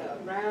amnesia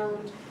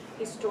around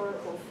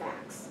historical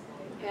facts.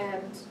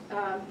 And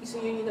so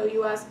you know,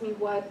 you ask me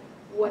what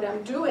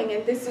I'm doing,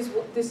 and this is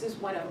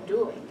what I'm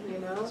doing, you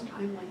know.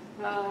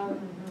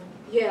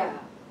 Yeah.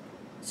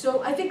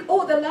 So I think,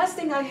 oh, the last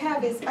thing I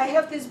have is, I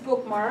have these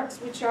bookmarks,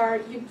 which are,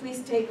 you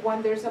please take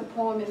one, there's a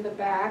poem in the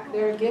back,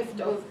 they're a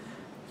gift of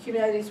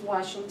Humanities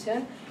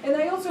Washington. And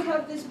I also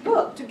have this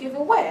book to give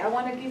away. I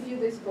want to give you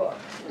this book,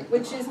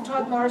 which is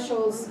Todd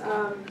Marshall's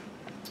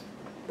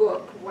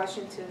book,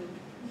 Washington.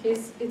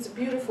 It's a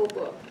beautiful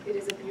book. It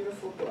is a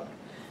beautiful book.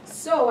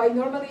 So I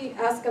normally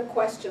ask a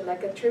question,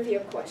 like a trivia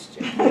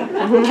question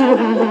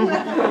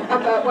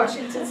about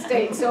Washington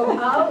State. So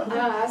I'll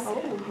ask,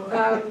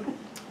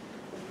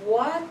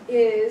 what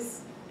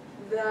is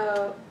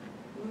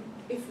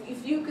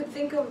if you could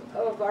think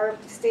of our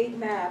state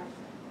map,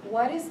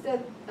 what is the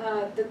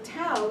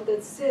town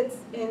that sits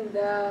in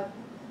the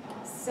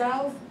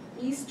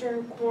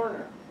southeastern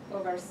corner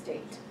of our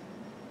state?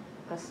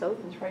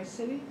 Asotin.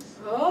 Tri-Cities?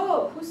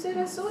 Oh, who said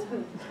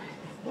Asotin?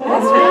 Oh.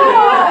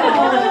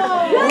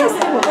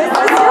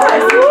 That's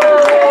right.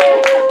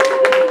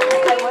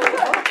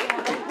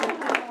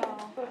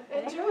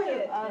 Enjoy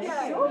it.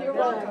 Yeah, you're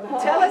welcome.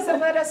 Tell us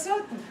about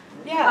Asotin.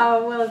 Yeah.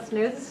 Well, it's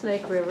near the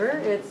Snake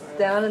River. It's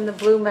down in the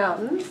Blue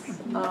Mountains.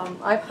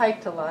 I've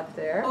hiked a lot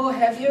there. Oh,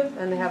 have you?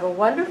 And they have a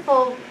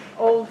wonderful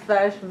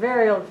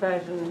very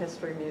old-fashioned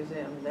history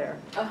museum there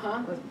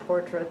Uh-huh. with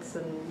portraits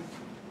and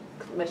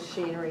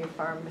machinery,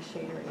 farm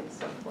machinery and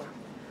so forth.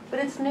 But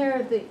it's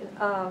near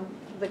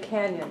the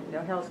canyon,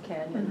 Hell's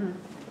Canyon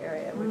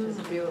area, which is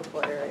a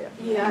beautiful area.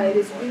 Yeah, it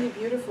is really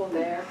beautiful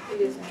there.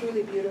 It is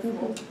truly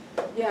beautiful.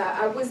 Yeah,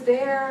 I was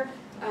there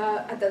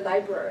at the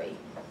library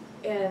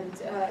and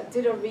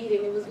did a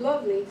reading. It was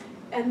lovely.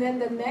 And then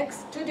the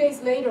next 2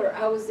 days later,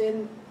 I was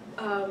in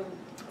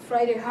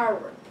Friday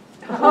Harbor.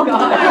 Oh,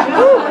 God.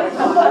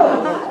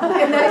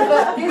 And I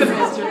thought, this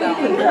is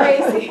really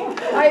crazy.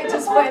 I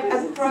just went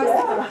across,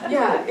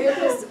 yeah, it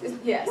was,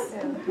 yes.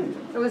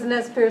 It was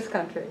Nez Perce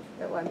country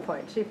at one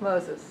point. Chief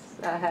Moses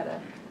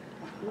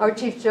or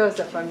Chief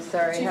Joseph, I'm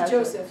sorry. Chief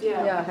Joseph,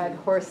 yeah. Yeah, had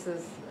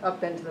horses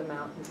up into the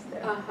mountains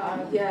there.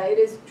 Yeah, it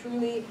is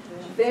truly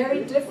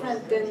very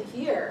different than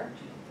here.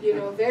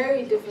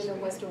 Very different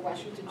than Western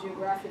Washington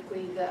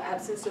geographically. The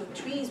absence of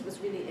trees was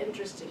really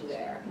interesting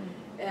there.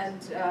 And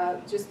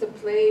just the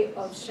play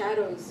of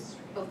shadows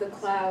of the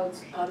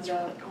clouds on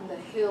the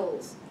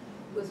hills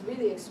was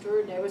really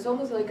extraordinary. It was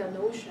almost like an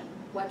ocean,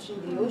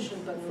 watching the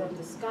ocean, but from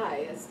the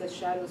sky as the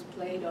shadows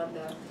played on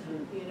the,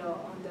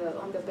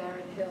 on the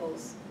barren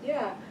hills.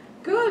 Yeah.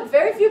 Good.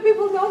 Very few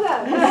people know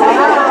that.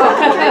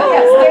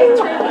 Yes, state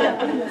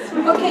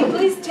trivia. Okay,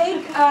 please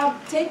take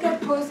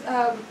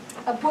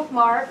a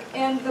bookmark,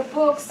 and the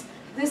books,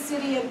 This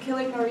City and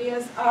Killing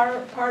Marias,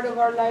 are part of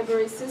our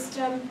library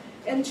system.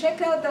 And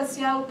check out the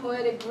Seattle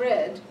Poetic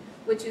Grid,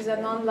 which is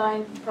an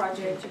online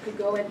project. You could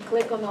go and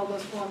click on all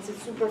those poems.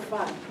 It's super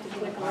fun to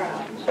click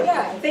around.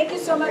 Yeah, thank you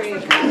so much for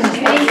coming.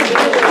 Thank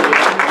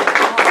you.